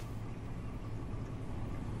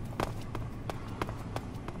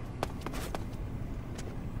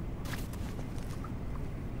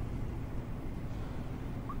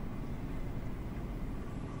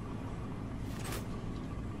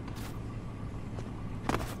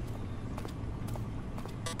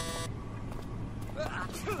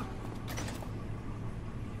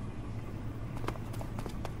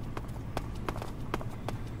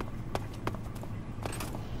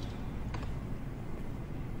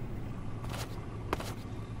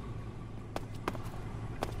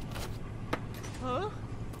 Huh?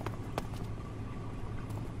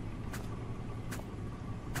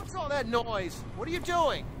 What's all that noise? What are you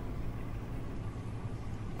doing?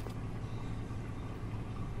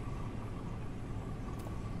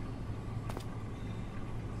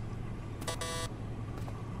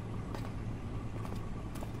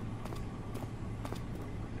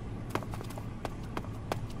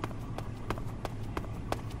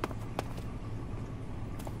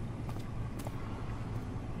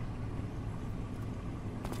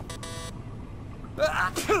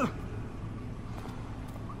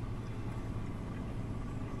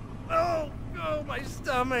 Oh, my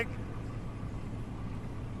stomach.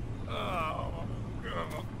 Oh,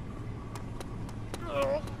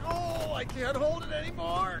 I can't hold it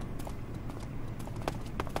anymore.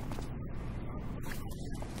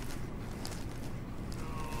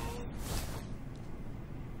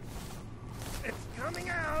 It's coming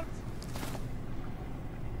out.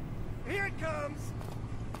 Here it comes.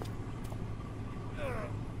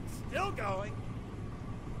 Still going.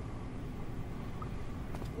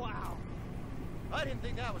 Wow. I didn't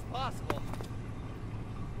think that was possible.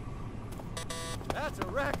 That's a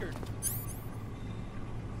record.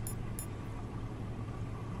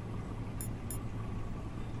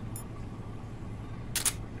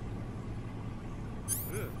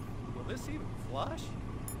 Ugh. Will this even flush?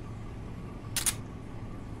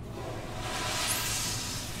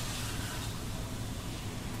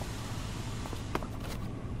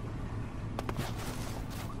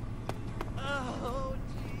 Oh,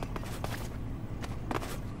 gee.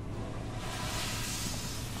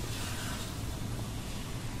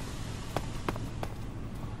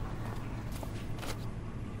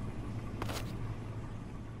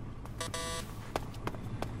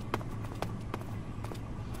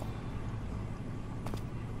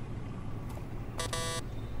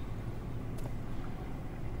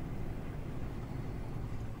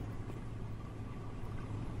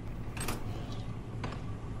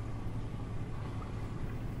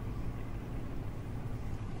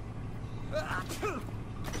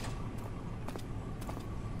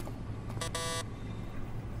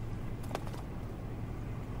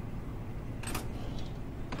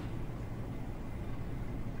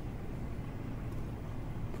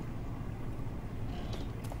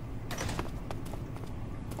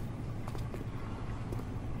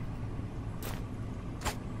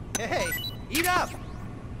 Hey, eat up!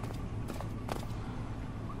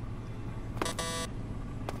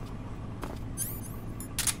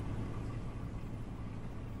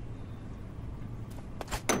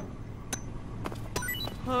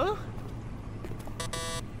 Huh?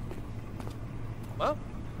 Well,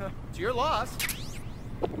 it's your loss.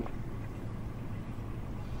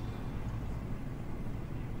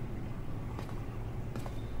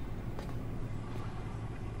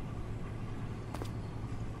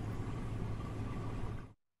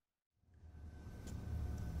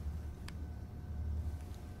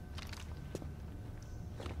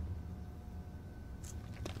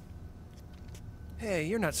 Hey,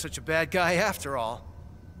 you're not such a bad guy after all.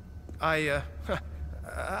 I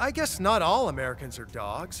guess not all Americans are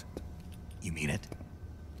dogs. You mean it?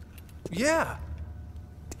 Yeah.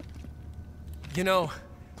 You know,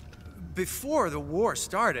 before the war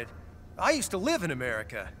started, I used to live in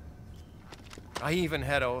America. I even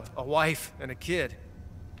had a wife and a kid.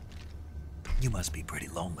 You must be pretty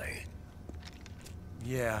lonely.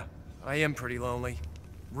 Yeah, I am pretty lonely.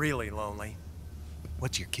 Really lonely.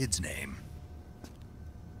 What's your kid's name?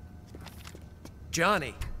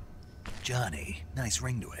 Johnny. Johnny. Nice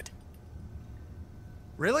ring to it.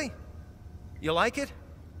 Really? You like it?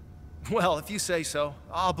 Well, if you say so,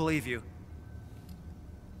 I'll believe you.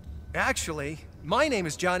 Actually, my name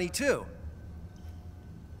is Johnny too.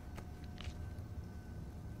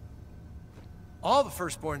 All the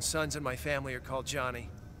firstborn sons in my family are called Johnny.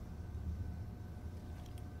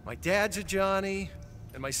 My dad's a Johnny,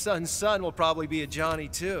 and my son's son will probably be a Johnny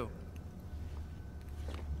too.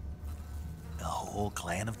 A whole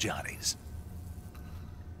clan of Johnnies.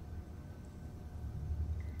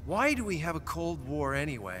 Why do we have a Cold War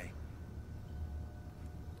anyway?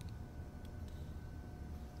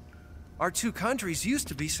 Our two countries used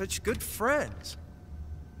to be such good friends.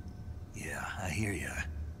 Yeah, I hear ya.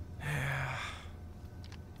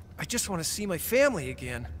 I just want to see my family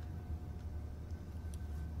again.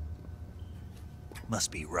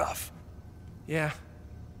 Must be rough. Yeah.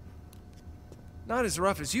 Not as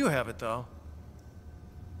rough as you have it, though.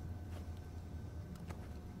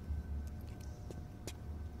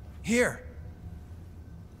 Here.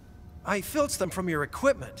 I filched them from your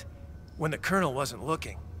equipment when the Colonel wasn't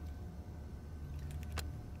looking.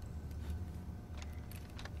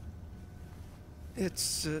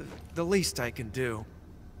 It's the least I can do.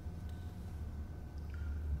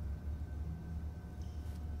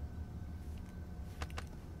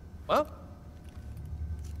 Well?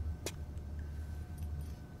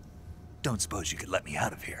 Don't suppose you could let me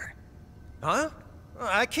out of here? Huh?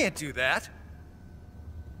 I can't do that.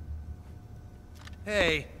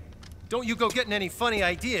 Hey, don't you go getting any funny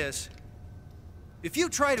ideas. If you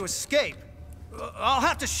try to escape, I'll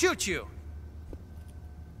have to shoot you.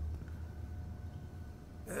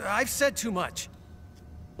 I've said too much.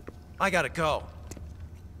 I gotta go.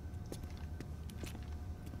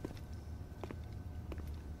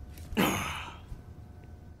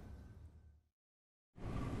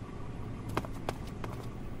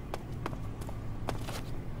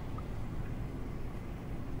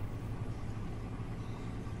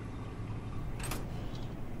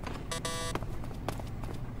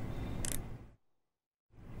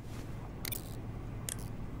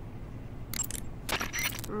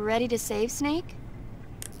 Ready to save, Snake?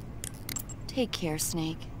 Take care,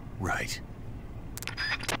 Snake. Right.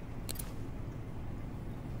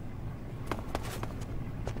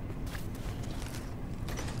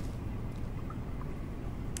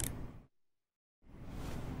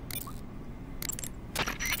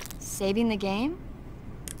 Saving the game?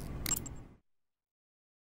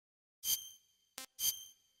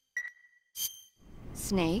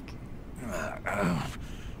 Snake?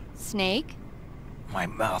 Snake? My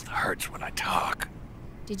mouth hurts when I talk.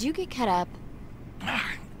 Did you get cut up?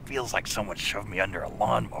 Feels like someone shoved me under a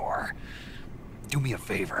lawnmower. Do me a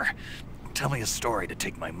favor. Tell me a story to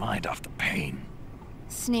take my mind off the pain.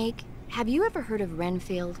 Snake, have you ever heard of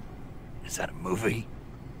Renfield? Is that a movie?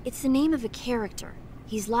 It's the name of a character.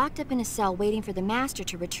 He's locked up in a cell waiting for the master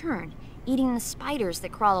to return, eating the spiders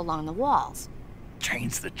that crawl along the walls.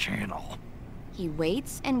 Change the channel. He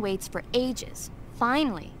waits and waits for ages.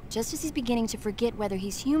 Finally, just as he's beginning to forget whether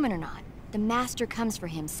he's human or not, the master comes for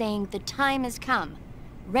him, saying the time has come.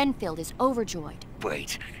 Renfield is overjoyed.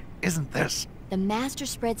 Wait, isn't this The Master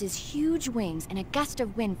spreads his huge wings and a gust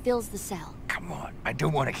of wind fills the cell. Come on, I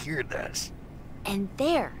don't want to hear this. And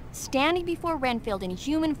there, standing before Renfield in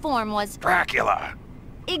human form was... Dracula!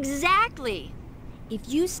 Exactly! If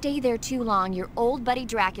you stay there too long, your old buddy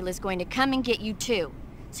Dracula's going to come and get you too.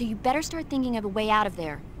 So you better start thinking of a way out of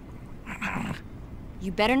there.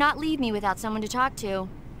 You better not leave me without someone to talk to.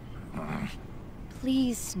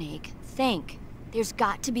 Please, Snake, think. There's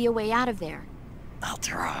got to be a way out of there. I'll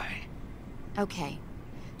try. Okay.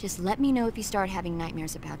 Just let me know if you start having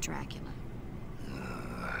nightmares about Dracula.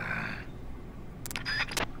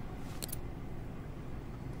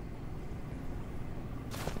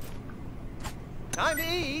 Time to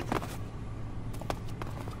eat!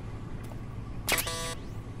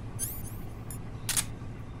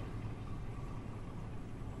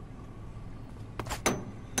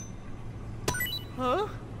 Huh?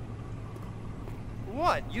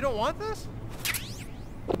 What? You don't want this?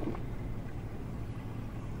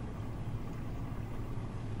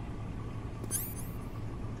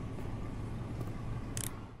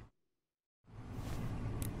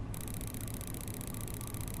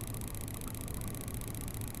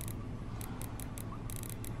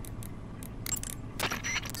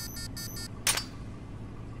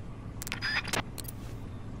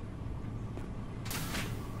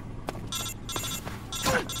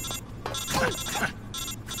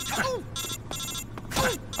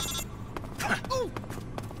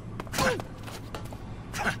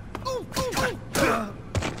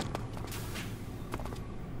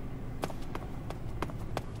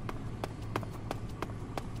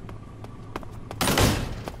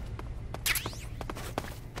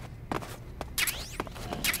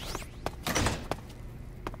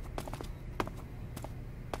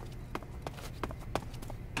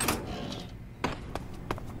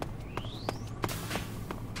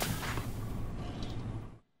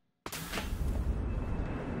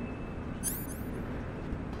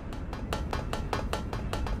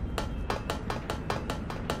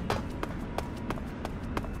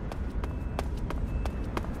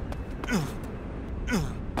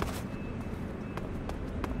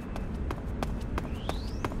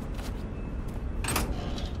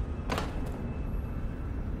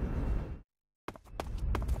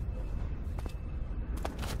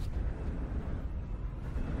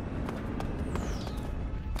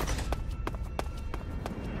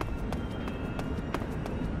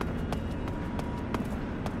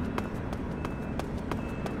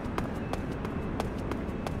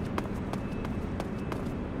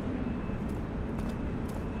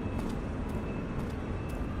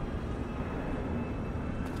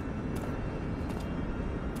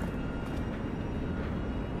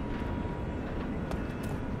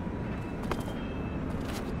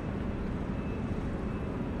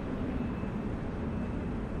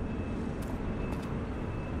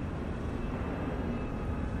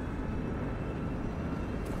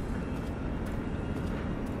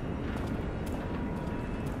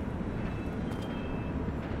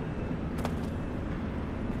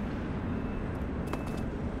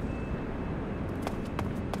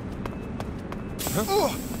 Huh?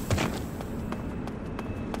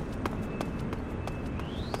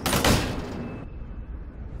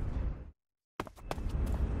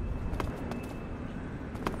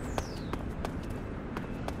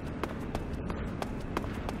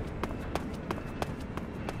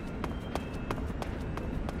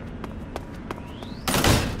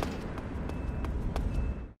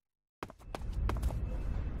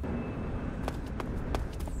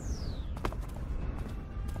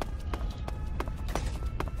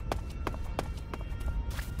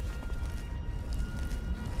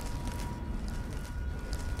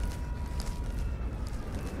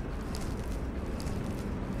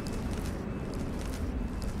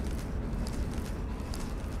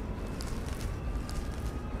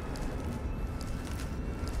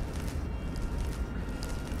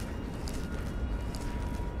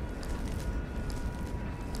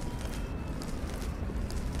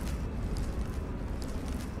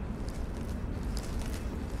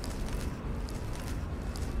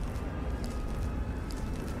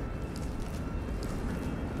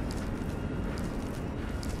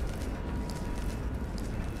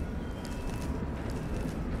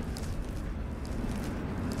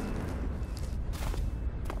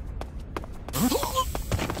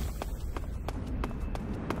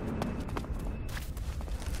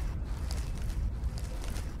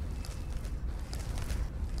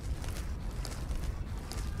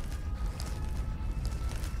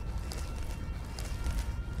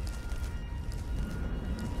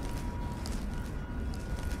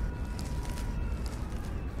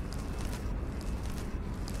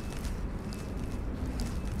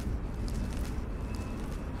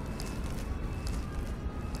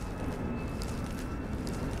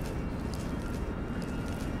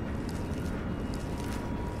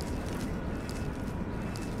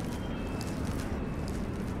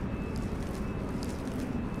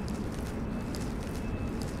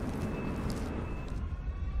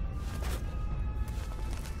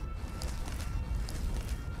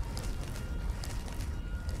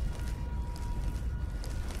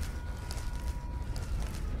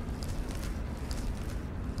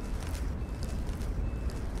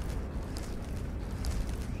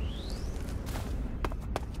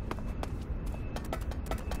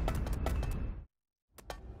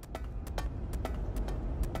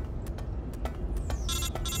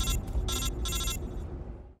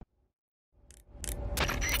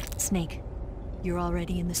 Snake, you're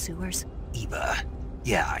already in the sewers? Eva.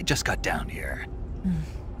 Yeah, I just got down here.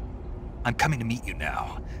 I'm coming to meet you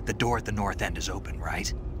now. The door at the north end is open,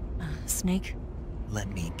 right? Snake? Let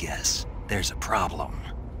me guess. There's a problem.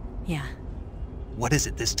 Yeah. What is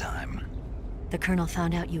it this time? The Colonel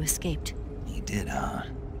found out you escaped. He did, huh?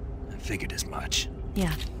 I figured as much.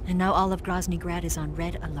 Yeah, and now all of Groznyj Grad is on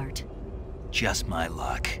red alert. Just my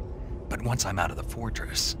luck. But once I'm out of the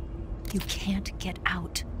fortress... You can't get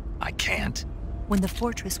out. I can't? When the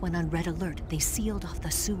fortress went on red alert, they sealed off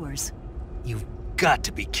the sewers. You've got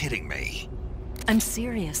to be kidding me. I'm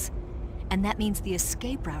serious. And that means the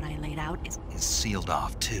escape route I laid out is sealed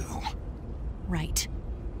off too. Right.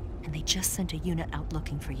 And they just sent a unit out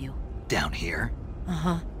looking for you. Down here?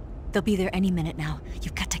 Uh-huh. They'll be there any minute now.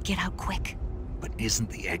 You've got to get out quick. But isn't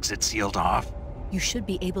the exit sealed off? You should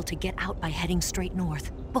be able to get out by heading straight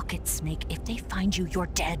north. Book it, Snake. If they find you, you're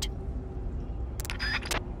dead.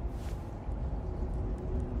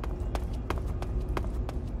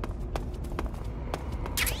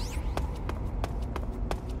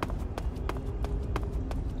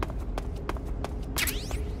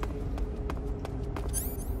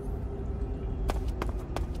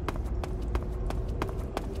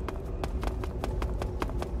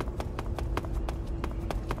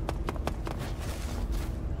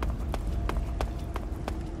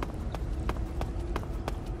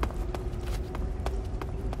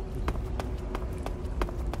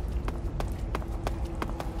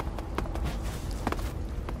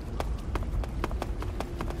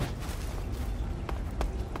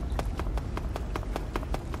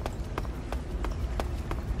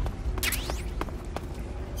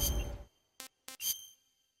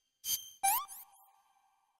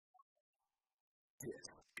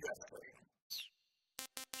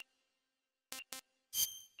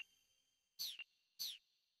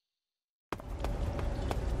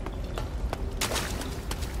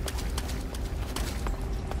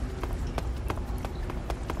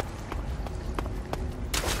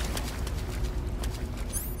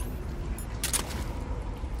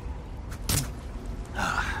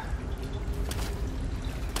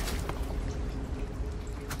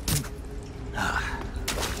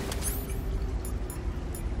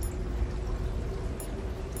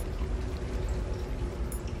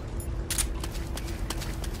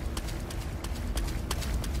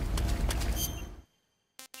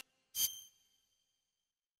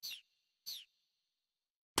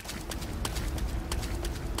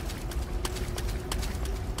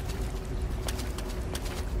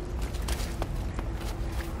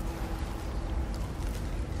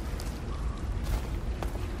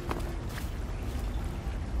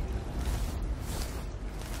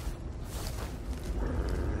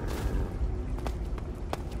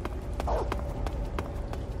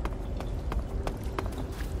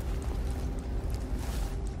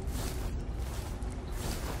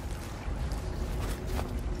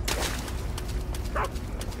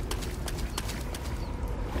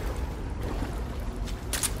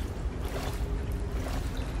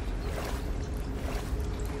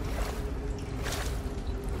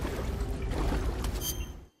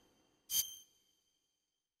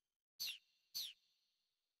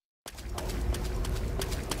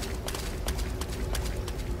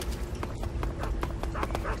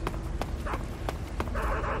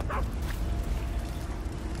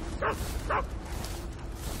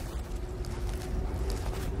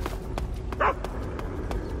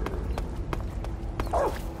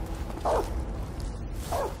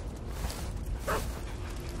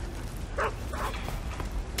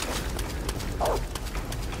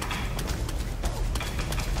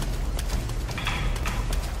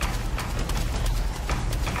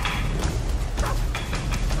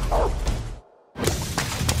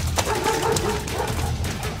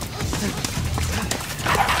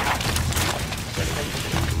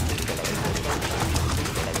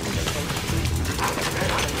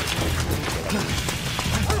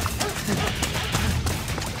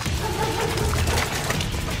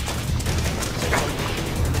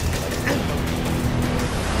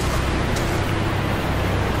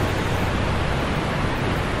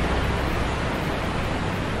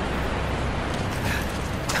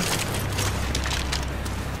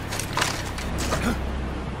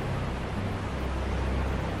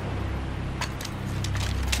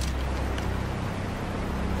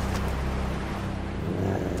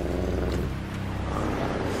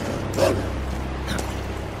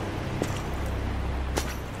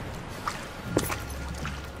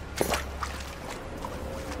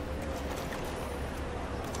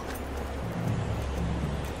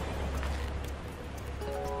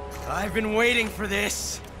 I've been waiting for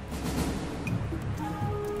this.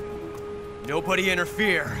 Nobody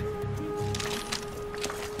interfere.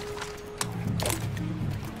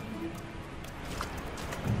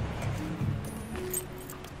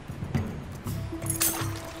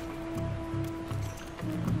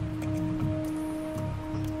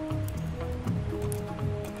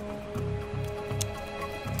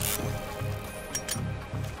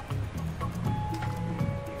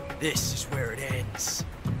 This is where it ends.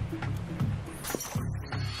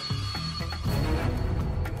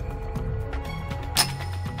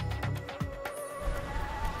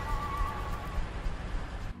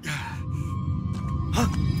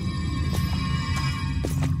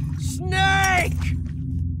 Snake!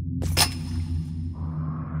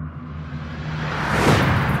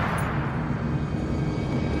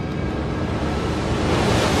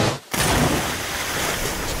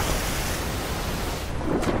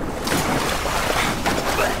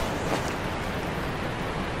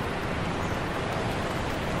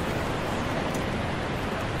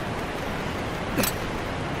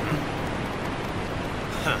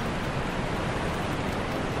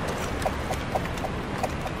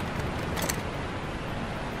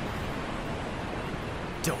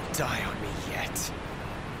 Don't die on me yet.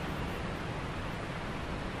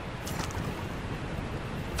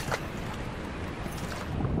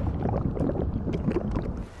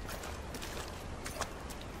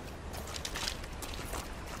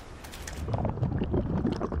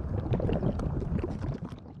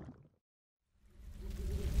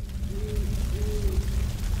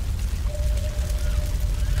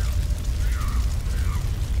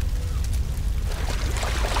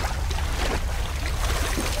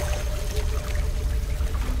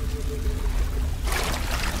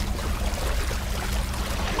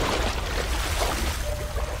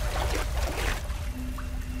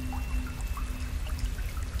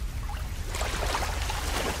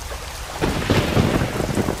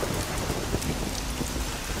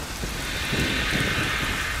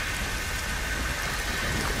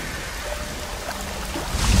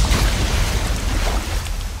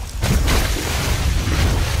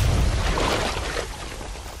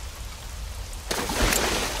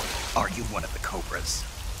 Are you one of the Cobras?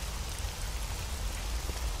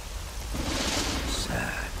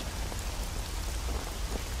 Sad.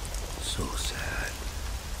 So sad.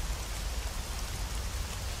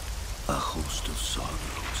 A host of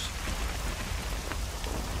sorrows.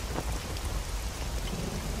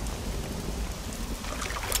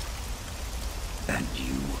 And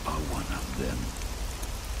you are one of them.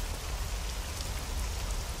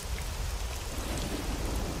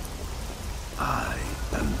 I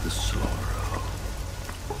am the sorrow.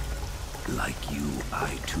 Like you,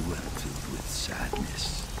 I too am filled with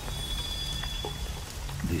sadness.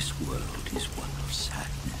 This world is one of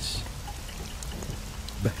sadness.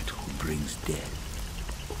 Battle brings death.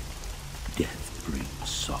 Death brings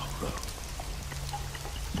sorrow.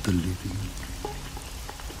 The living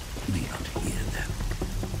may not hear them.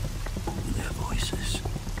 Their voices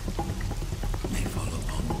may fall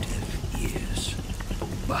upon deaf ears.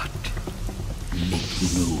 But make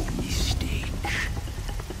no mistake.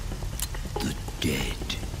 The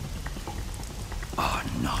dead are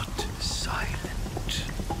not silent.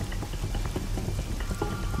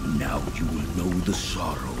 Now you will know the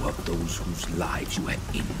sorrow of those whose lives you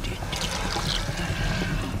have ended.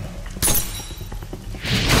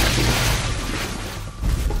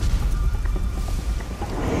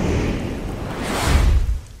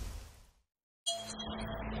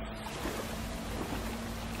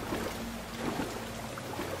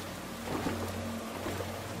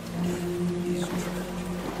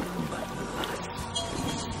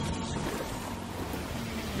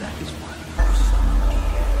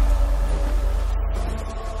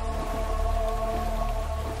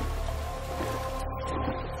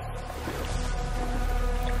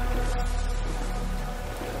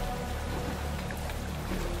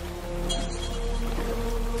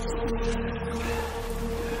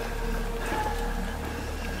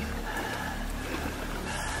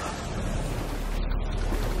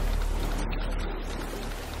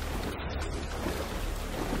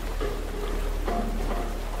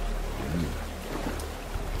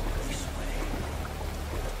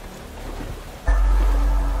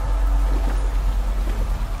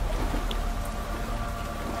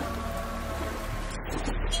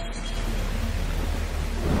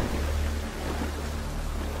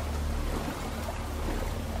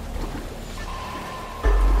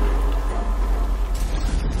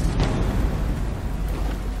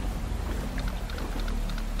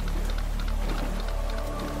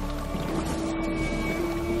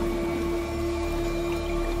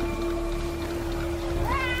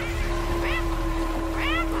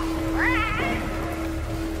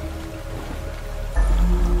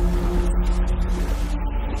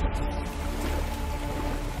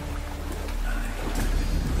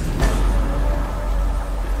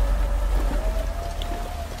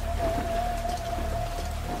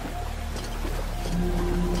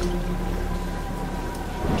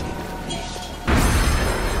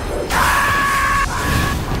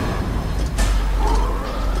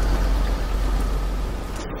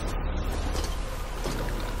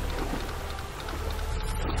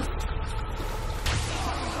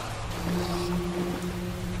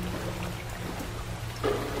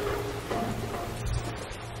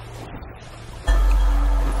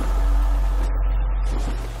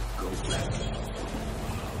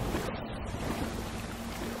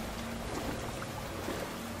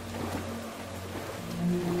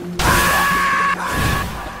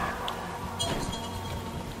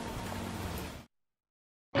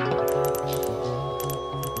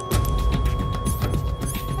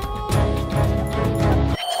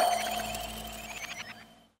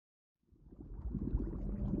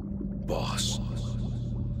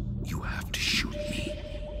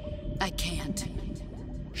 can't.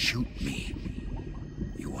 Shoot me.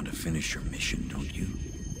 You want to finish your mission, don't you?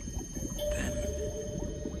 Then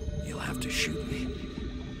you'll have to shoot me.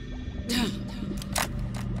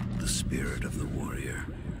 The spirit of the warrior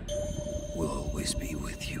will always be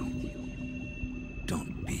with you.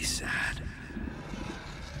 Don't be sad.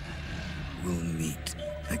 We'll meet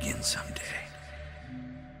again someday.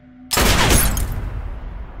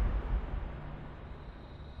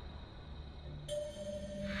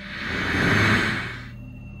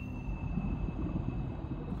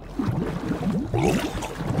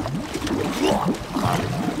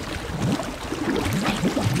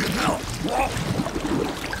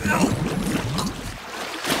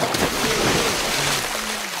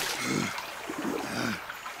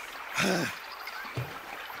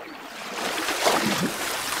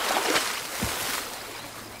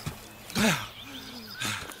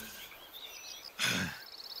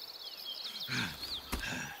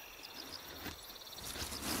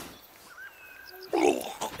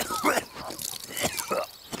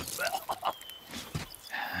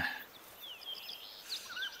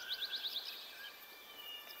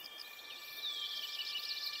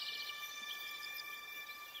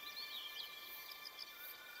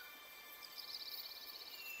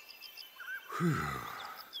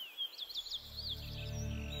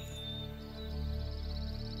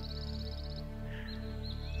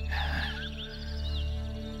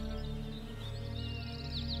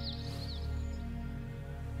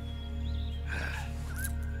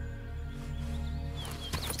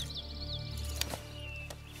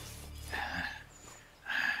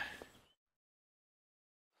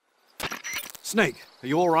 Snake, are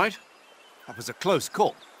you all right? That was a close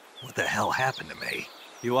call. What the hell happened to me?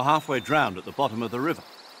 You were halfway drowned at the bottom of the river.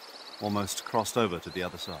 Almost crossed over to the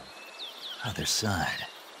other side. Other side?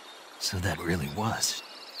 So that really was.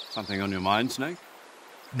 Something on your mind, Snake?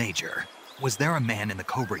 Major, was there a man in the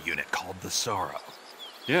Cobra Unit called the Sorrow?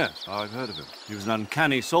 Yes, I've heard of him. He was an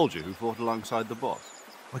uncanny soldier who fought alongside the boss.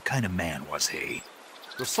 What kind of man was he?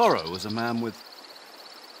 The Sorrow was a man with,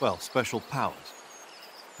 well, special powers.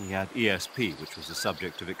 He had ESP, which was the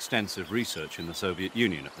subject of extensive research in the Soviet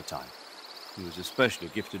Union at the time. He was especially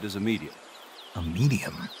gifted as a medium. A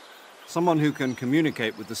medium? Someone who can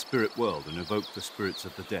communicate with the spirit world and evoke the spirits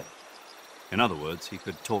of the dead. In other words, he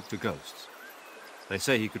could talk to ghosts. They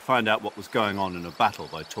say he could find out what was going on in a battle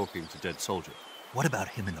by talking to dead soldiers. What about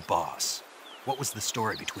him and the boss? What was the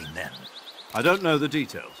story between them? I don't know the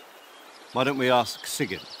details. Why don't we ask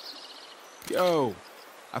Sigurd? Yo,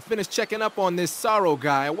 I finished checking up on this Sorrow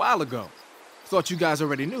guy a while ago. Thought you guys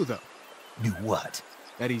already knew, though. Knew what?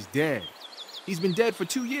 That he's dead. He's been dead for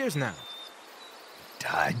 2 years now.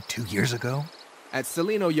 Died 2 years ago? At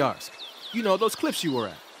Selino-Yarsk. You know, those cliffs you were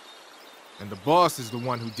at. And the boss is the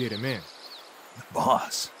one who did him in. The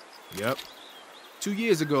boss? Yep. 2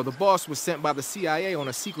 years ago, the boss was sent by the CIA on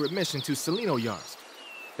a secret mission to Selino-Yarsk.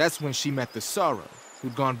 That's when she met the Sorrow,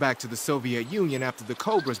 who'd gone back to the Soviet Union after the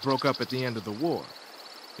Cobras broke up at the end of the war.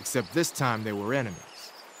 Except this time they were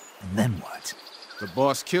enemies. And then what? The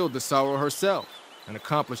boss killed the Sorrow herself and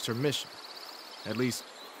accomplished her mission. At least,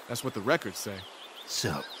 that's what the records say.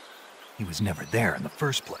 So, he was never there in the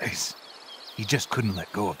first place. He just couldn't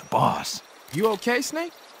let go of the boss. You okay,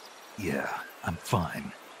 Snake? Yeah, I'm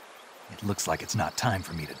fine. It looks like it's not time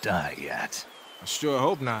for me to die yet. I sure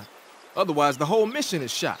hope not. Otherwise, the whole mission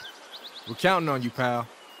is shot. We're counting on you, pal.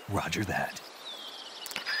 Roger that.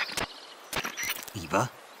 Eva?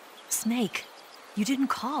 Snake, you didn't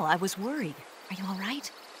call. I was worried. Are you all right?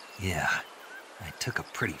 Yeah, I took a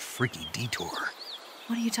pretty freaky detour.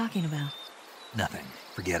 What are you talking about? Nothing.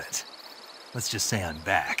 Forget it. Let's just say I'm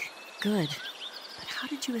back. Good. But how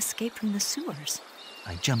did you escape from the sewers?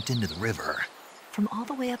 I jumped into the river. From all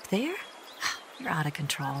the way up there? You're out of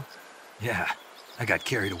control. Yeah, I got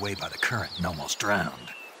carried away by the current and almost drowned.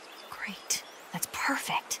 Great. That's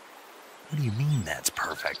perfect. What do you mean that's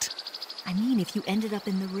perfect? I mean, if you ended up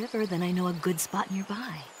in the river, then I know a good spot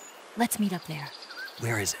nearby. Let's meet up there.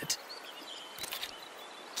 Where is it?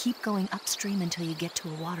 Keep going upstream until you get to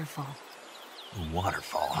a waterfall. A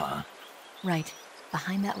waterfall, huh? Right.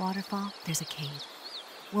 Behind that waterfall, there's a cave.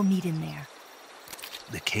 We'll meet in there.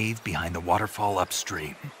 The cave behind the waterfall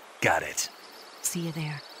upstream. Got it. See you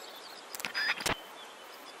there.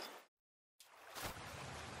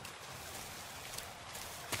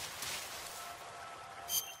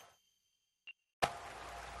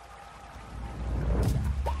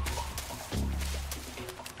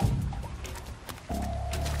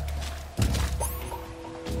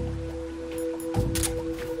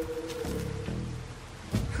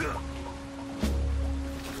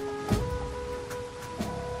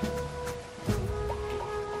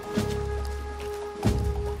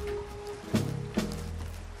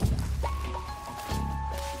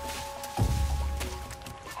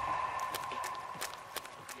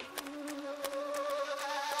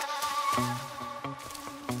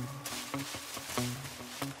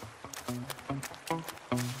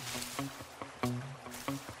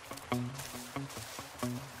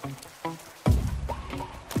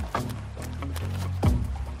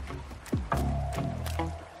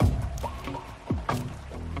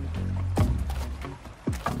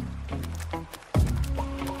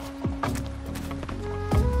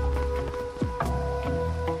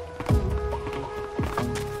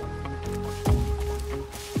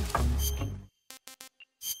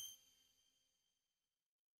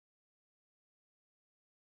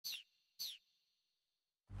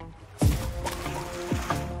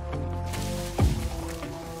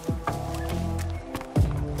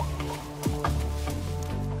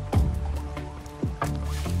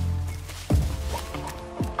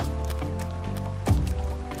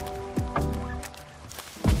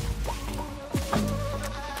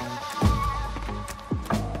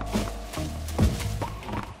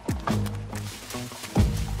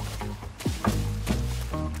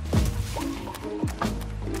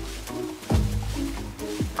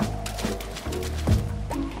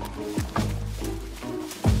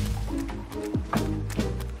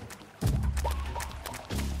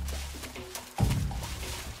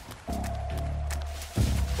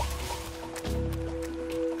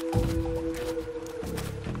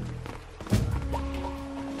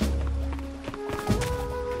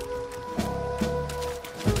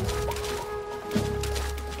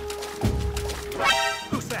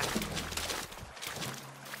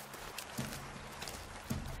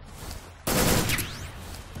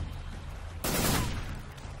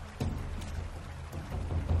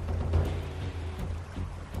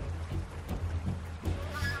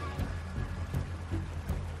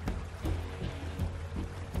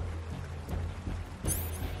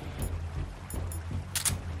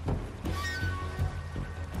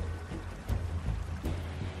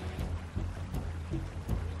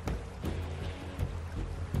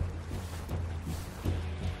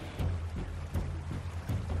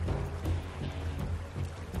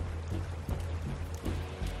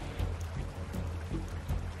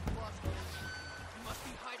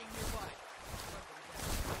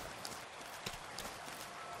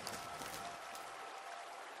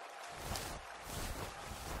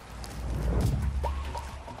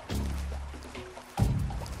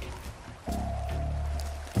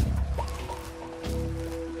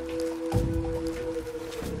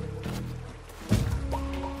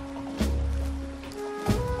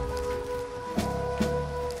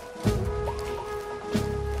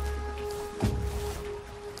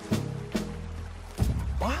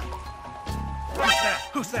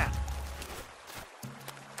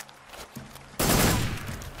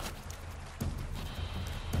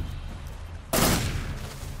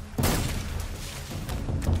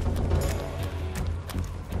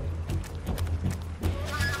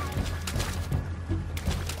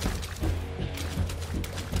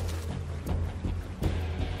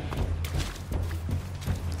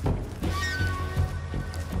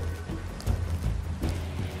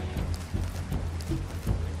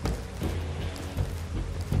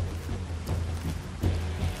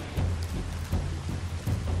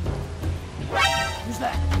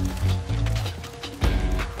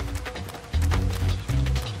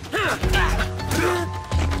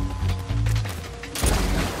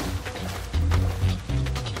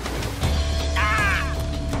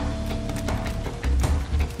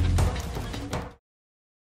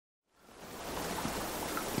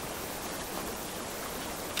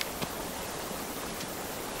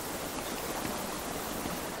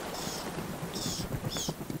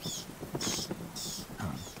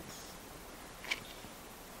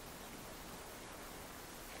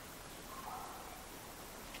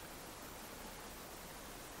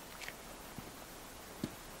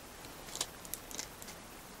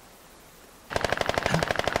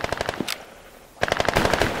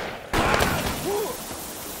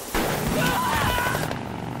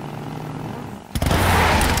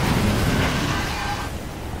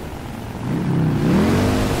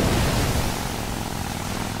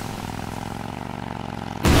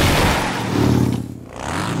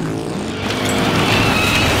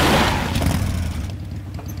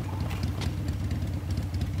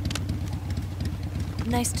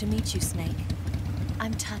 meet you, Snake.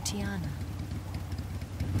 I'm Tatiana.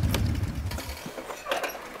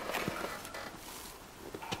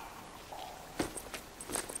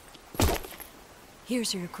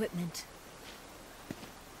 Here's your equipment.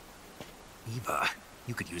 Eva,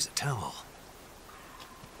 you could use a towel.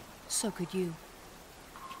 So could you.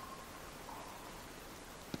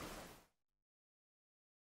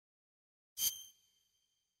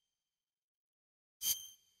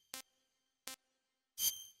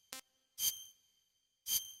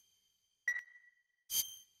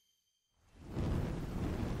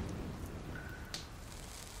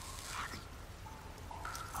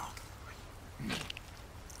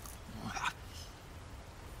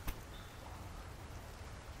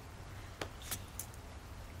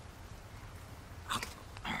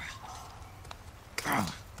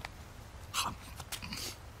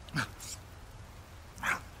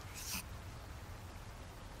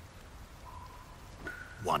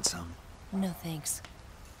 Want some? No thanks.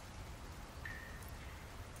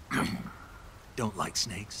 Don't like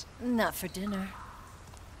snakes? Not for dinner.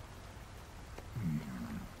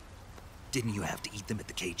 Didn't you have to eat them at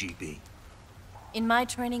the KGB? In my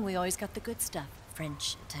training, we always got the good stuff.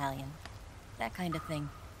 French, Italian, that kind of thing.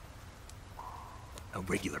 A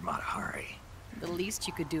regular Mata Hari. The least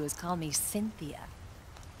you could do is call me Cynthia.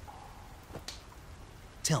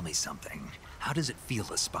 Tell me something. How does it feel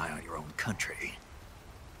to spy on your own country?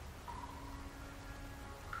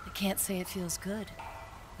 I can't say it feels good,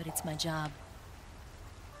 but it's my job.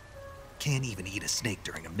 Can't even eat a snake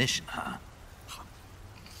during a mission, huh?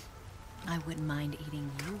 I wouldn't mind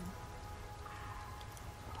eating you.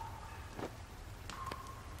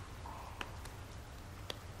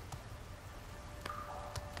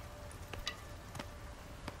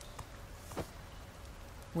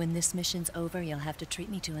 When this mission's over, you'll have to treat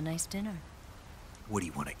me to a nice dinner. What do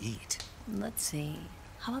you want to eat? Let's see.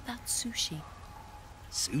 How about sushi?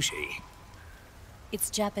 Sushi? It's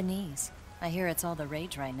Japanese. I hear it's all the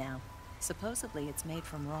rage right now. Supposedly it's made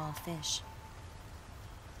from raw fish.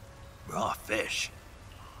 Raw fish?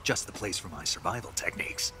 Just the place for my survival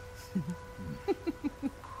techniques. What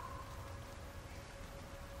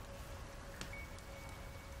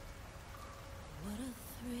a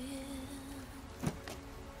thrill.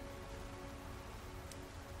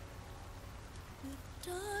 With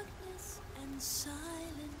darkness and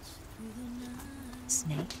silence through the night.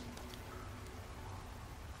 Snake?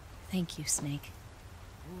 Thank you, Snake.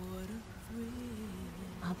 What a thrill.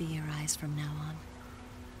 I'll be your eyes from now on.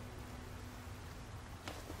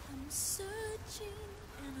 I'm searching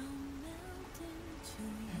and I'm melting to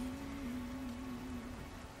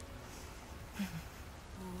you.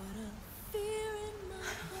 What a fear in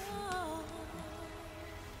my heart,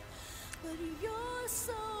 but you're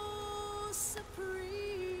so supreme.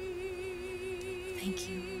 Thank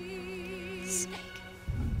you, Snake.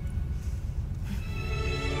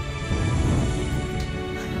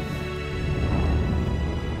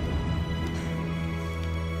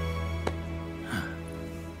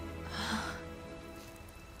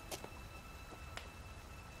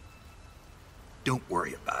 Don't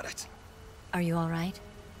worry about it. Are you all right?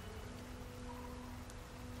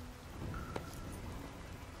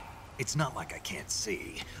 It's not like I can't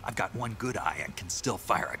see. I've got one good eye and can still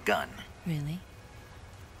fire a gun. Really?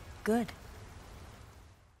 Good.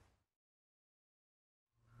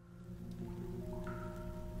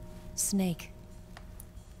 Snake,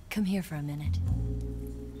 come here for a minute.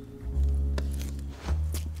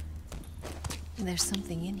 There's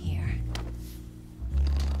something in here.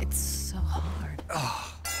 It's so hard.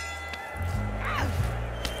 Oh.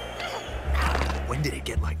 When did it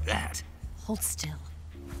get like that? Hold still.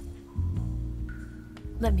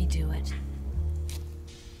 Let me do it.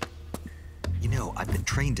 You know, I've been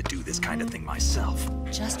trained to do this kind of thing myself.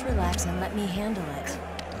 Just relax and let me handle it.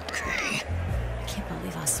 Okay. I can't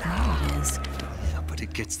believe how small it is. Yeah, but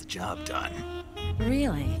it gets the job done.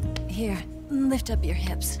 Really? Here, lift up your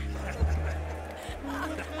hips.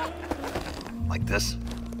 Like this?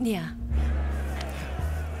 Yeah.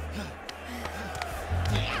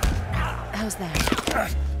 How's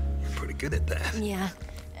that? You're pretty good at that. Yeah,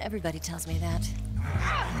 everybody tells me that.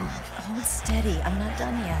 Hold steady, I'm not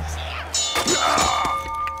done yet.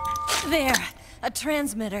 There, a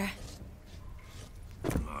transmitter.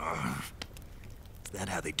 Is that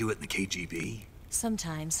how they do it in the KGB?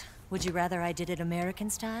 Sometimes. Would you rather I did it American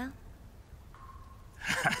style?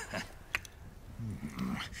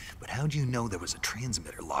 But how'd you know there was a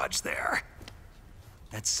transmitter lodged there?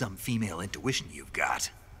 That's some female intuition you've got.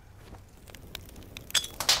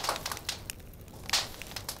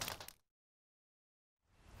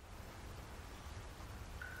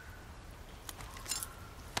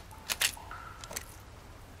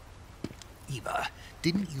 Eva,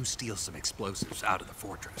 didn't you steal some explosives out of the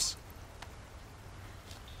fortress?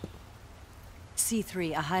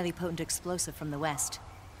 C3, a highly potent explosive from the west.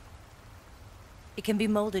 It can be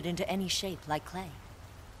molded into any shape, like clay.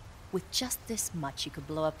 With just this much, you could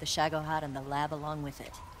blow up the Shagohod and the lab along with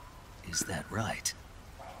it. Is that right?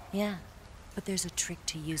 Yeah, but there's a trick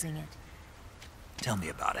to using it. Tell me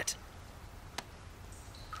about it.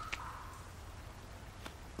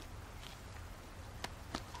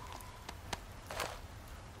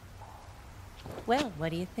 Well, what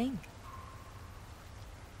do you think?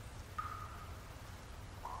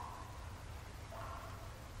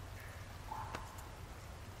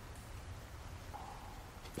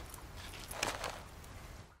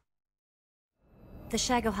 The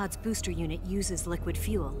Shagohod's booster unit uses liquid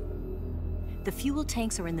fuel. The fuel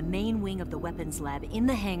tanks are in the main wing of the weapons lab in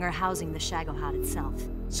the hangar housing the Shagohod itself.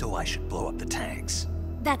 So I should blow up the tanks?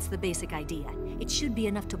 That's the basic idea. It should be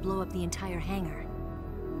enough to blow up the entire hangar.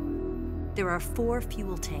 There are 4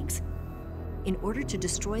 fuel tanks. In order to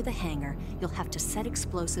destroy the hangar, you'll have to set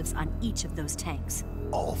explosives on each of those tanks.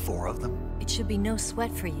 All 4 of them? It should be no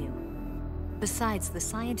sweat for you. Besides, the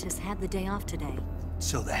scientists had the day off today.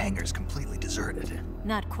 So the hangar's completely deserted?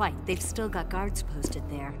 Not quite. They've still got guards posted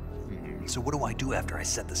there. So what do I do after I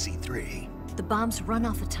set the C3? The bombs run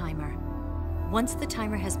off a timer. Once the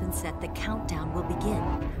timer has been set, the countdown will begin.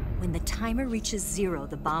 When the timer reaches 0,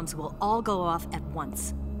 the bombs will all go off at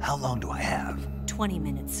once. How long do I have? 20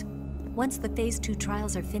 minutes. Once the Phase 2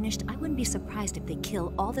 trials are finished, I wouldn't be surprised if they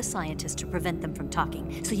kill all the scientists to prevent them from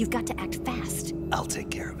talking. So you've got to act fast. I'll take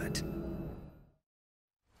care of it.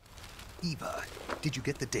 Eva, did you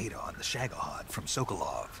get the data on the Shagohod from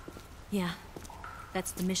Sokolov? Yeah,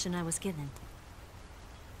 that's the mission I was given.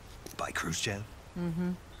 By Khrushchev?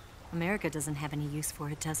 Mm-hmm. America doesn't have any use for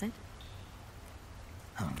it, does it?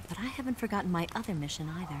 But I haven't forgotten my other mission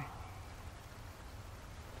either.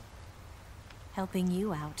 Helping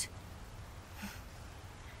you out.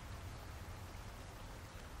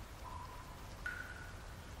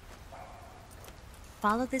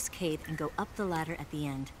 Follow this cave and go up the ladder at the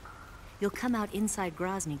end. You'll come out inside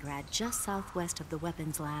Groznyj Grad, just southwest of the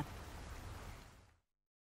weapons lab.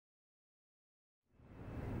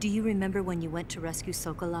 Do you remember when you went to rescue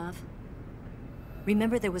Sokolov?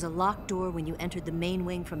 Remember there was a locked door when you entered the main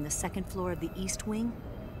wing from the 2nd floor of the east wing?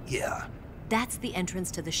 Yeah. That's the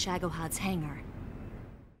entrance to the Shagohod's hangar.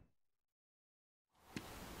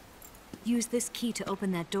 Use this key to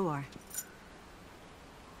open that door.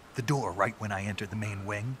 The door right when I entered the main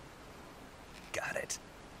wing? Got it.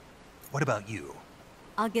 What about you?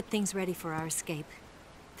 I'll get things ready for our escape.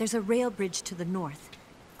 There's a rail bridge to the north.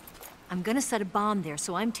 I'm gonna set a bomb there,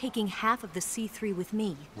 so I'm taking half of the C3 with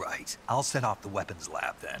me. Right. I'll set off the weapons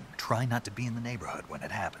lab then. Try not to be in the neighborhood when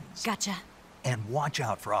it happens. Gotcha. And watch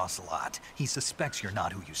out for Ocelot. He suspects you're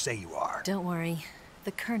not who you say you are. Don't worry.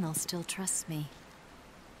 The Colonel still trusts me.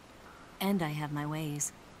 And I have my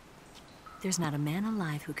ways. There's not a man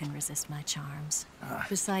alive who can resist my charms.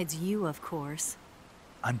 Besides you, of course.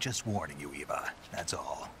 I'm just warning you, Eva. That's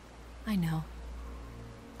all. I know.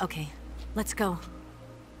 Okay, let's go.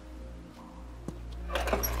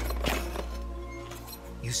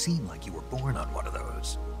 You seem like you were born on one of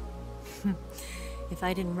those. If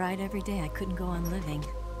I didn't ride every day, I couldn't go on living.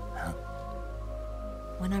 Huh?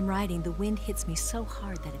 When I'm riding, the wind hits me so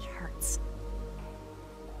hard that it hurts.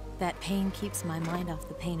 That pain keeps my mind off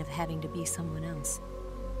the pain of having to be someone else.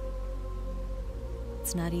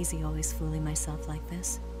 It's not easy always fooling myself like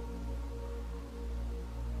this.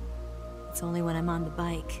 It's only when I'm on the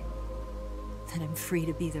bike that I'm free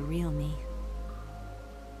to be the real me.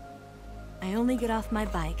 I only get off my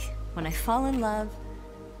bike when I fall in love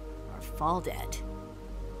or fall dead.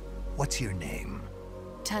 What's your name?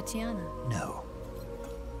 Tatiana. No.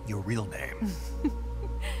 Your real name.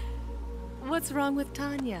 What's wrong with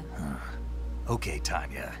Tanya? Okay,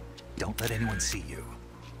 Tanya. Don't let anyone see you.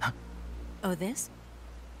 Huh? Oh, this?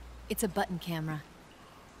 It's a button camera.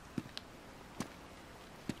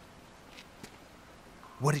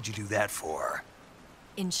 What did you do that for?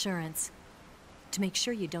 Insurance. To make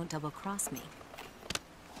sure you don't double-cross me.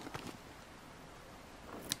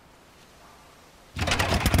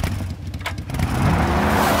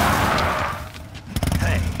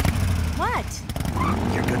 Hey. What?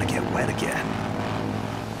 You're gonna get wet again.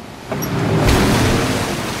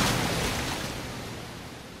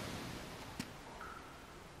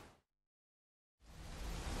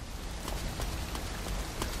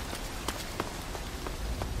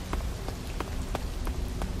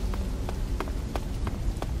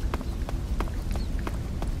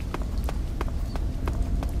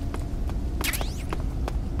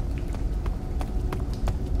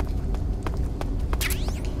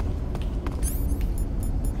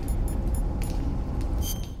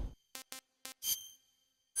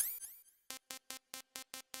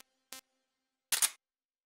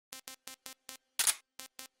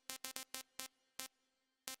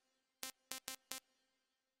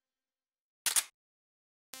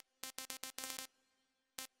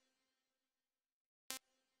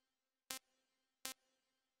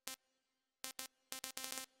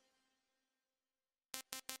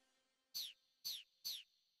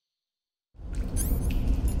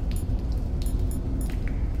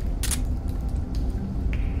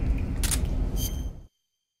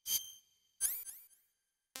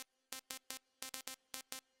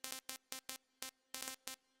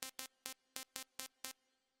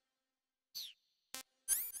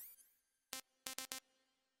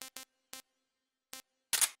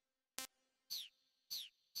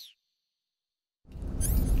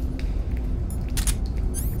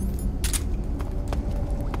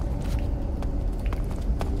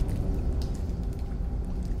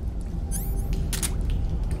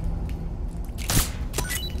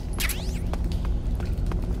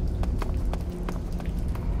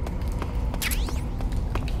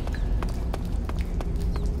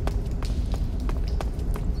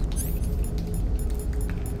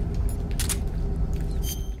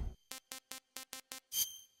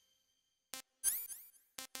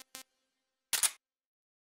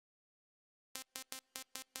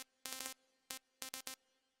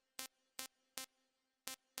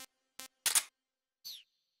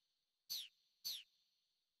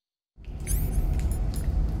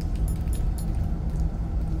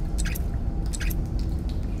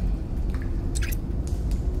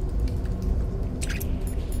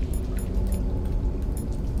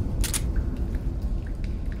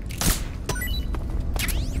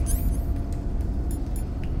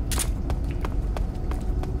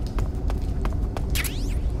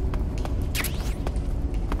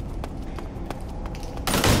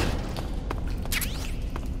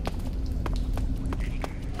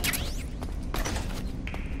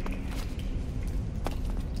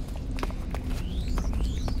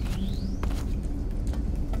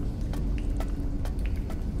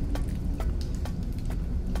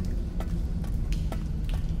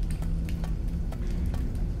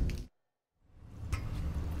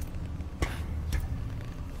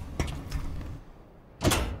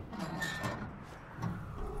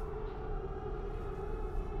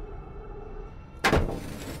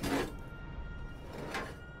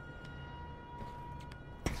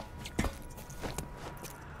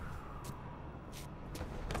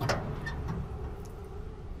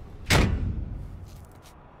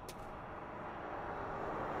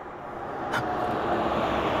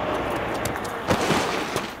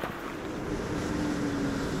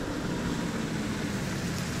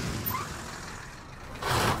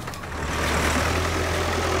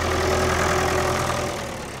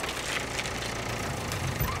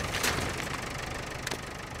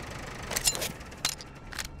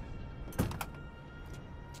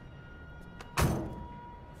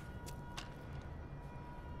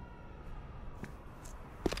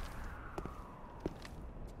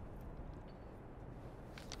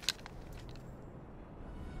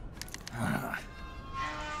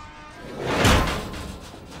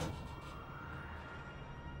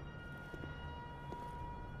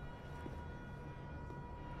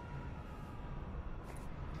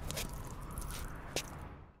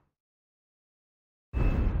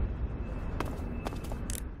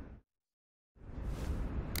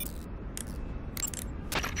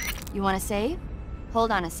 You want to save?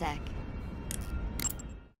 Hold on a sec.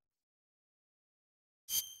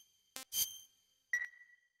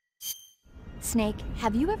 Snake,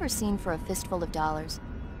 have you ever seen For a Fistful of Dollars?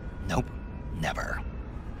 Nope, never.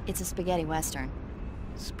 It's a spaghetti western.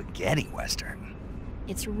 Spaghetti western?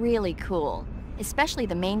 It's really cool, especially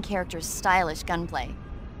the main character's stylish gunplay.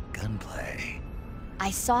 Gunplay?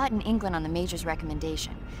 I saw it in England on the Major's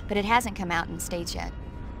recommendation, but it hasn't come out in the States yet.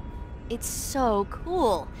 It's so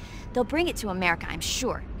cool. They'll bring it to America, I'm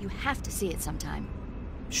sure. You have to see it sometime.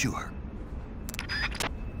 Sure.